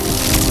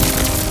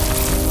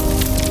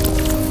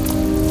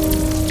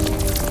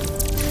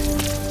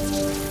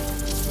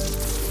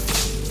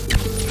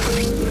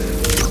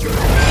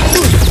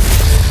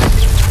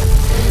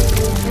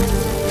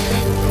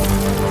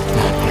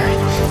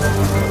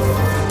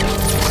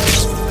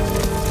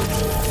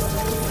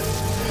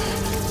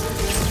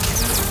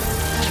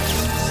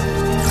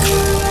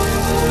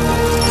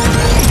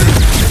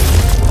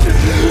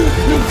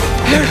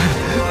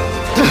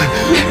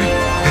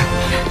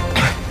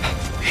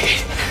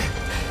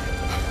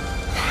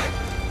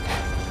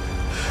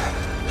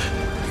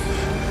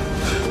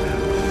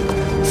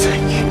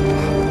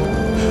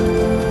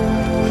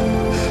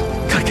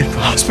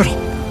 Hospital.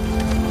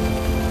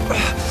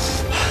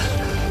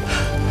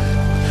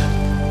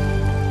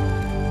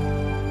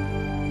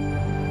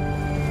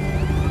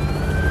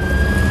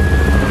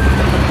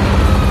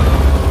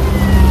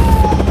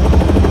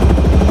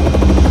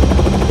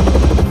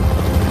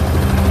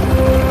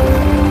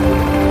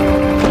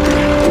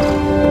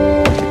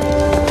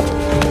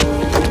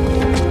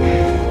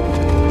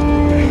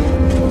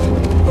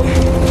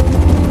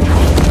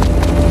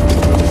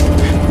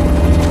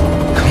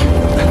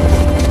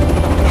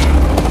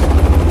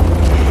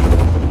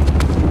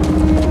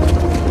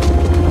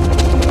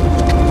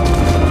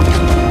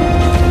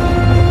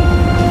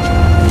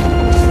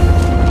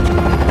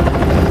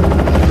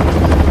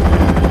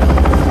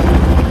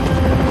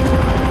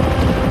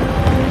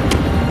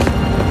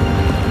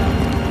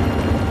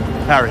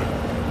 Harry.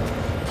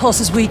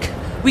 Pulse is weak.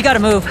 We gotta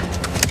move.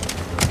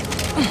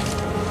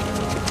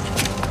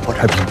 What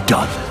have you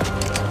done?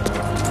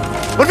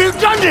 What have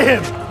you done to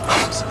him?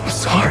 I'm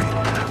sorry.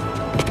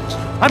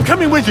 I'm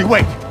coming with you,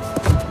 wait.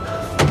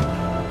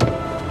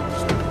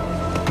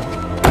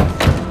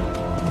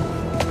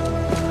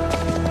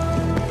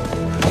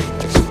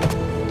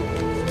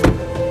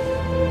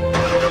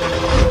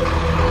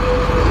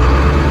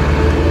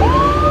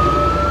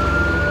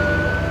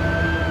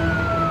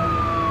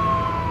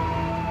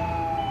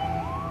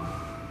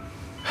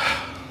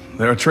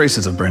 There are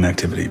traces of brain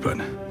activity, but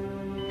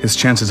his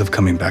chances of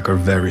coming back are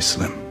very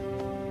slim.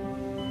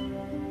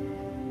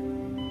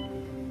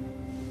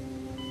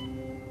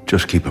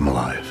 Just keep him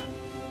alive.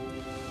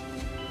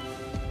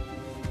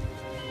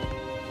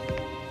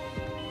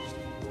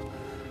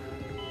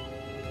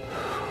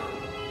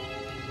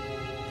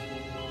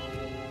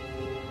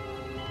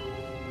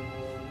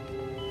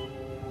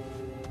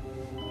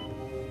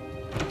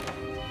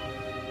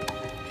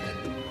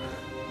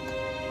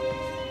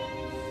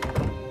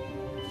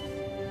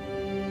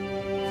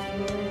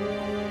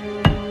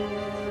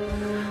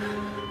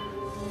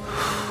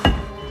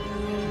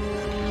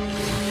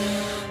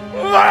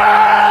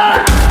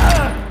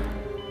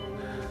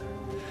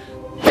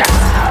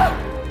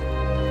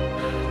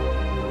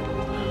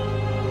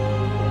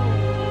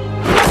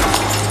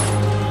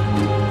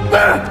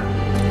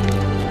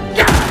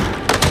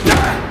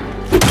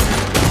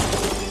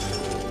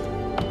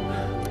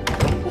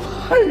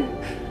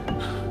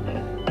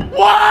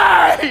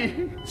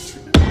 Why?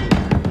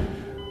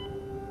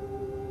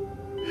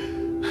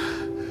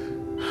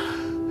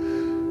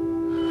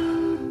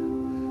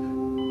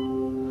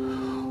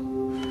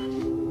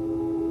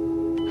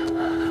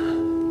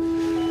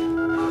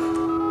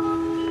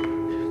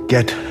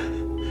 Get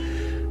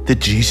the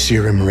G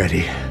serum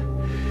ready.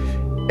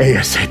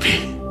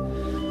 ASAP.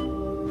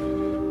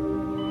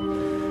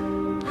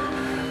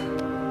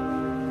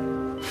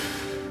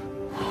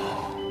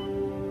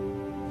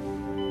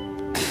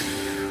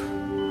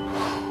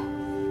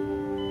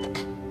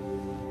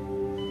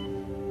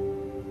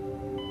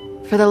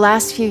 For the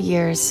last few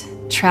years,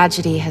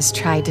 tragedy has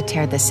tried to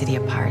tear the city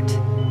apart.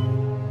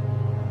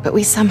 But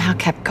we somehow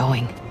kept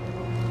going.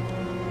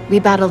 We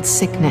battled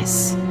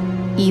sickness,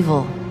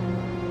 evil,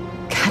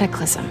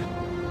 cataclysm.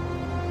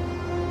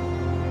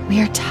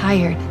 We are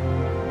tired,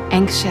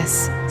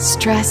 anxious,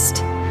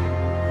 stressed,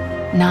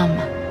 numb.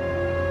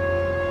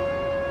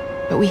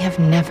 But we have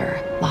never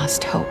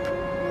lost hope.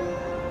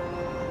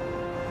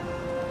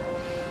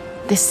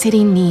 The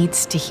city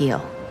needs to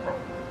heal.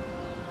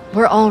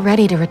 We're all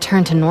ready to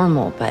return to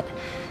normal, but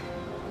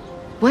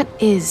what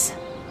is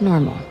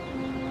normal?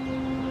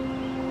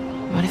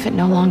 What if it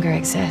no longer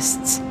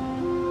exists?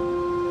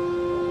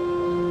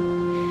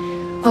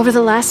 Over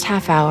the last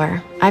half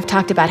hour, I've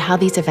talked about how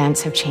these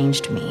events have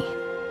changed me.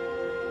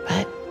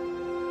 But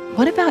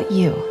What about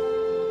you?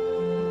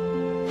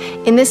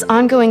 In this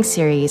ongoing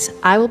series,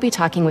 I will be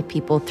talking with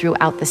people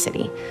throughout the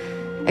city,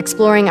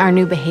 exploring our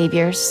new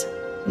behaviors,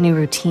 new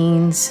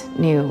routines,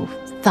 new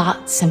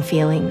thoughts and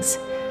feelings.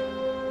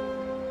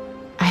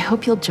 I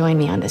hope you'll join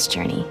me on this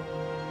journey.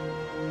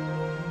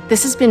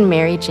 This has been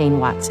Mary Jane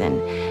Watson,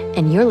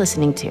 and you're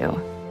listening to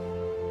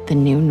The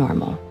New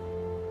Normal.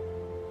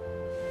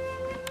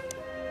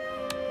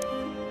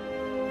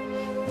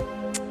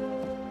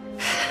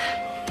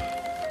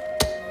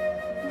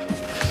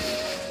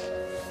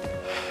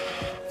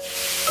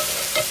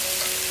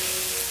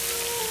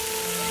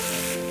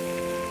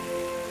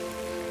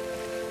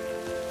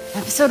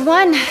 Episode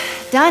 1,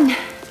 done.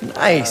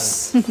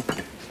 Nice.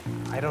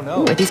 I don't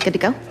know. Are these good to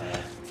go?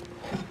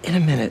 In a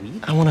minute,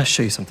 I want to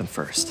show you something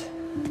first.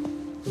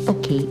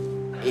 Okay.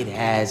 It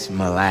has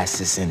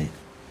molasses in it.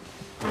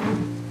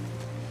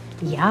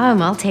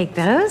 Yum, I'll take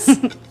those.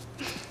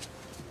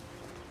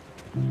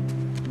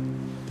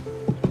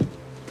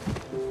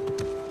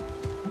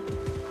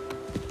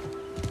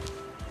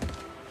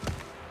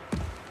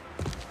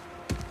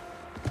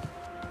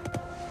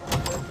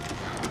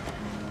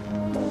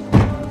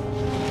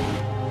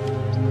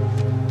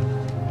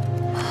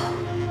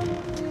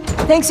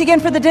 Thanks again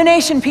for the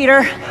donation,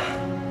 Peter.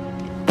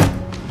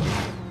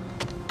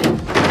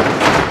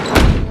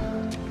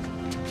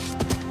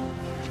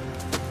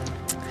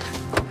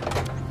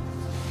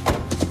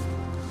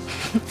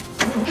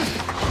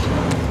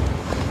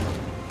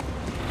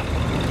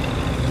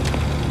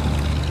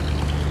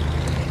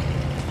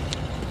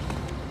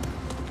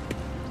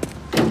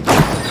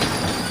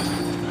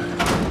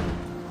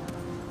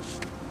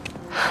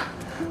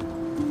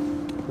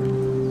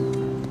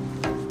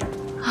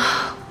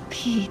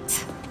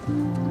 Pete.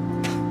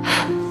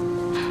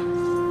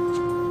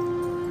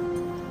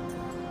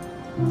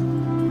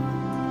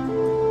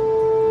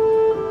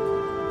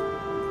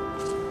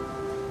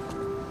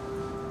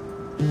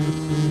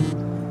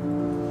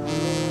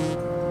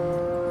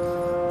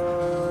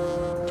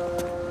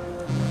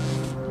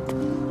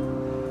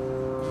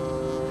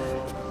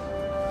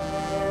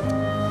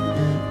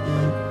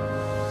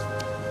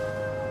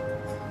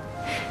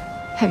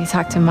 Have you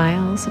talked to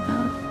Miles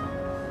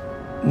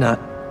about? Not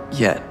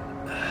yet.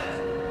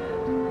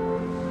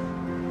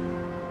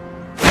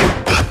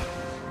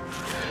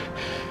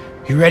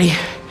 You ready?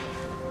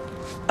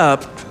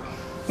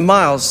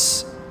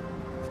 Miles,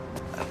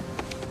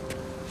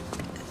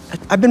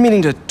 I've been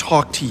meaning to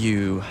talk to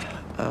you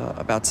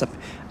about something.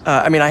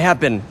 I mean, I have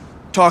been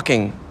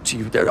talking to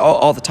you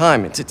all the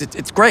time.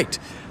 It's great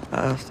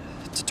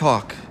to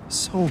talk.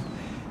 So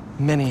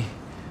many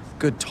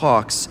good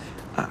talks.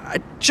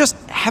 I just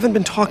haven't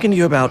been talking to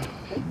you about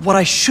what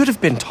I should have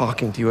been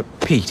talking to you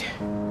about. Pete.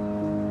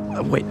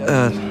 Wait,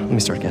 let me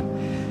start again.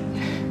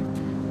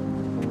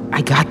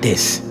 I got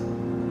this.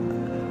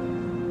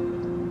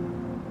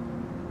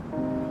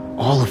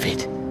 All of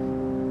it.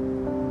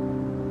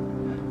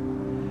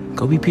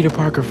 Go be Peter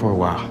Parker for a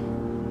while.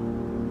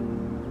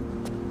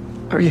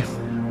 Are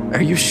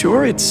you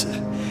sure? It's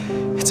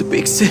a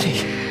big city.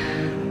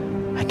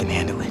 I can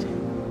handle it.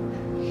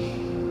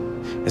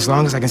 As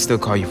long as I can still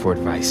call you for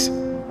advice.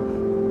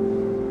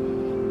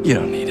 You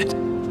don't need it.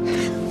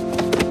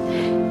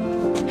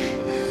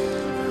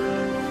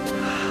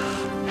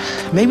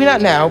 Maybe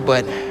not now,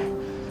 but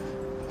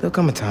there'll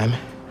come a time.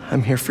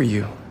 I'm here for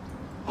you.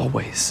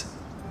 Always.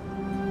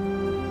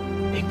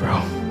 Big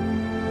bro.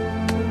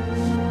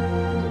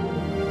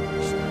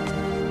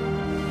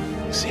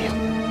 See you.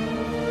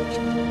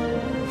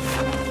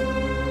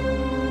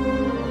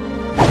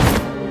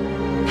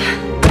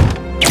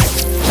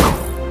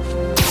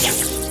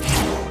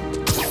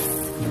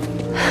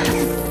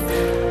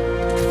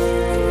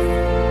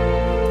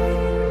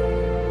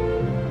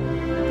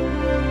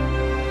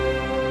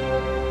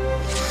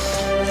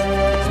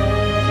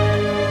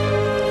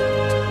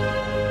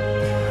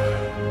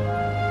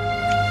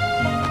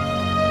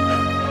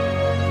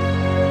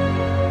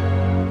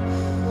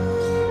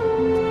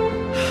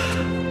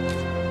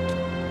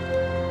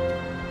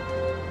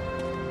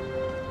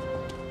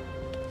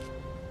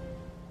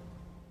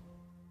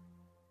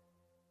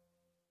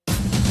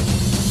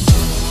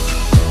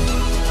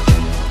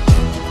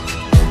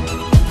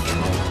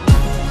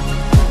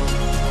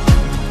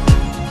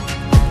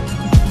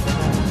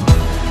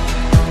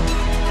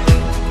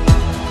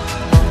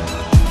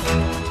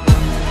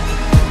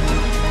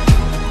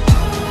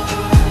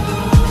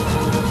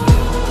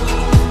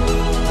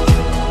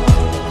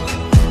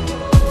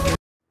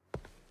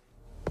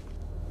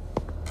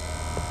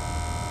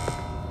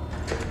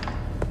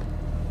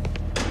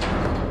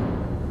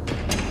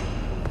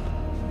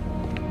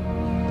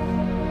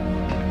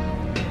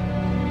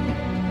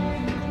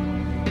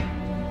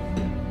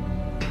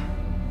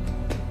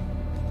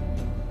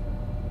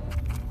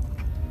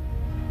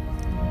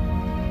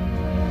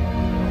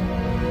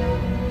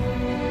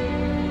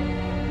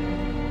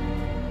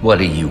 What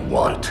do you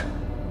want?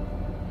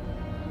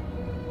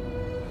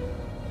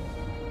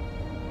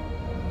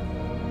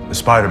 The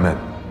Spider-Men.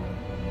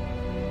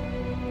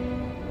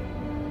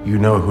 You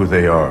know who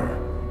they are,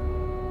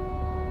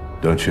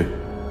 don't you?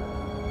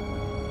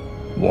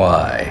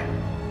 Why?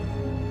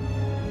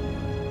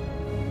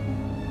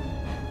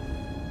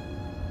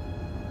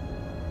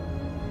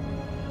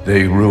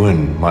 They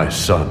ruined my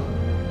son.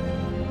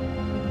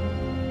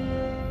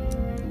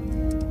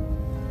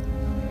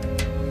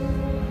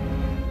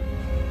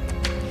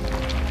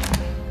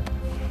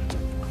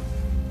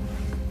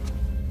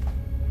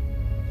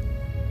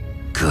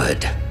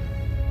 Good.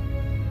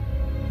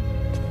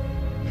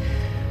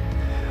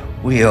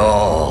 We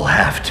all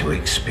have to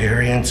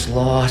experience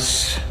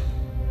loss.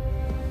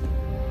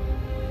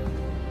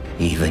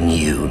 Even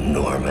you,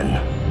 Norman.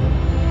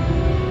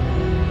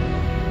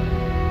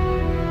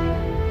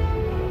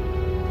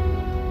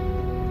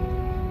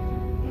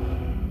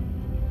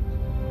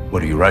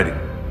 What are you writing?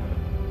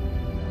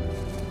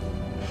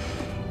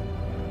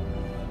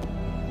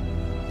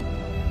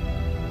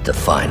 The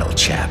final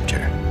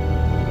chapter.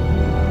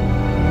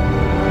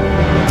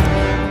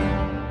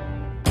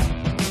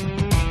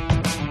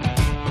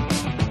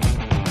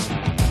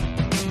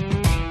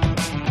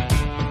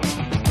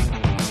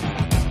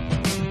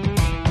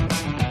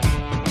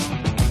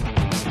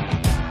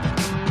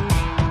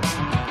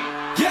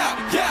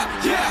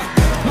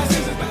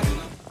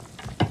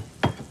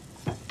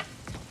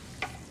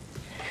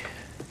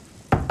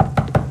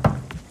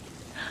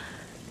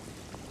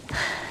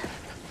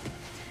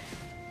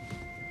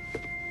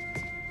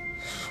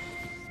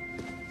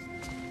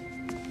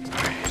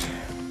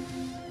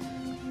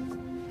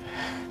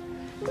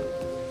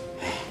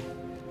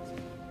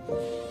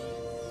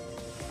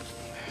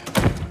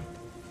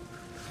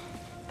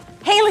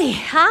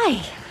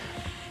 Hi.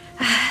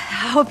 I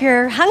hope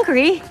you're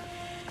hungry.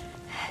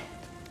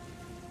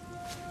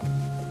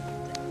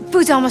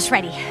 Food's almost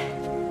ready.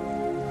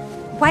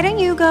 Why don't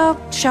you go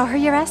show her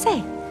your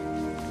essay?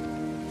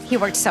 He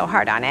worked so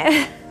hard on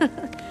it.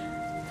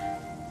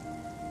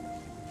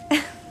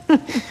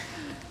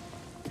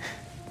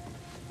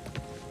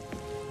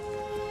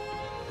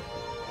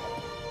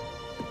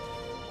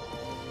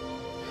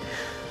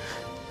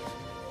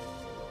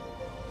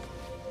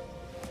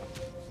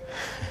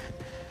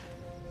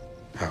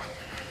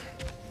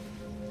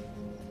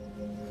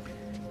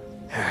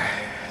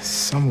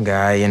 Some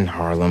guy in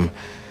Harlem.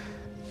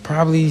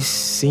 Probably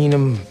seen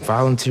him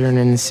volunteering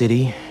in the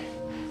city,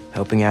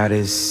 helping out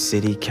his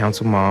city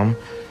council mom,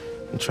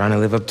 and trying to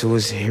live up to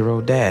his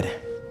hero dad.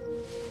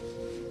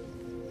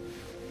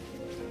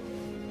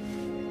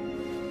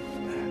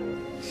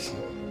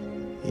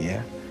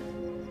 Yeah.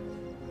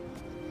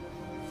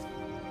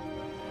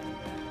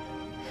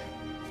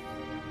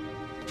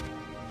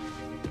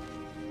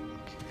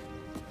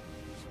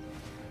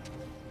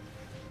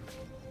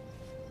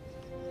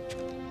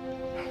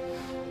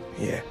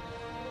 Yeah.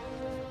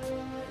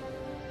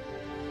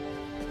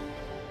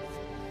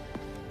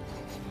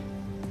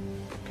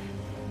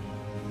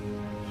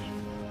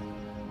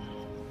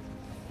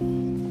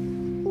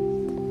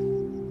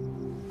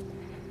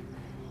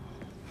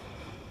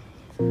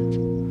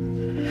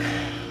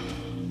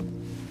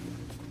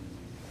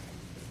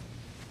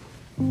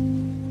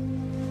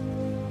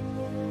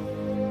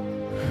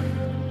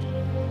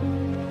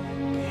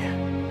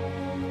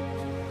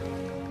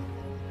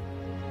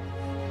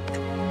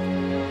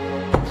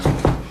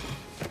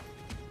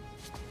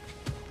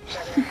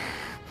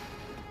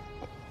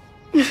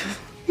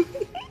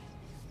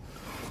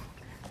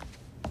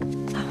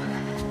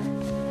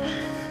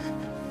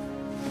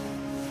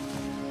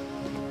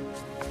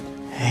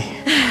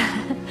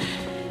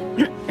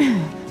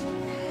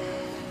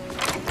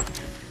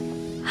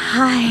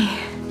 Hi.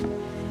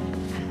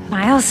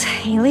 Miles,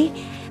 Haley,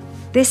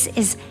 this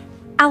is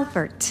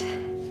Albert.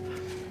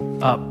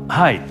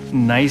 Hi.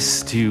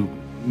 Nice to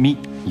meet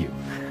you.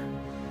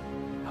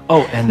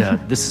 Oh, and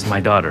this is my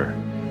daughter,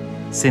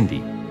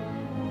 Cindy.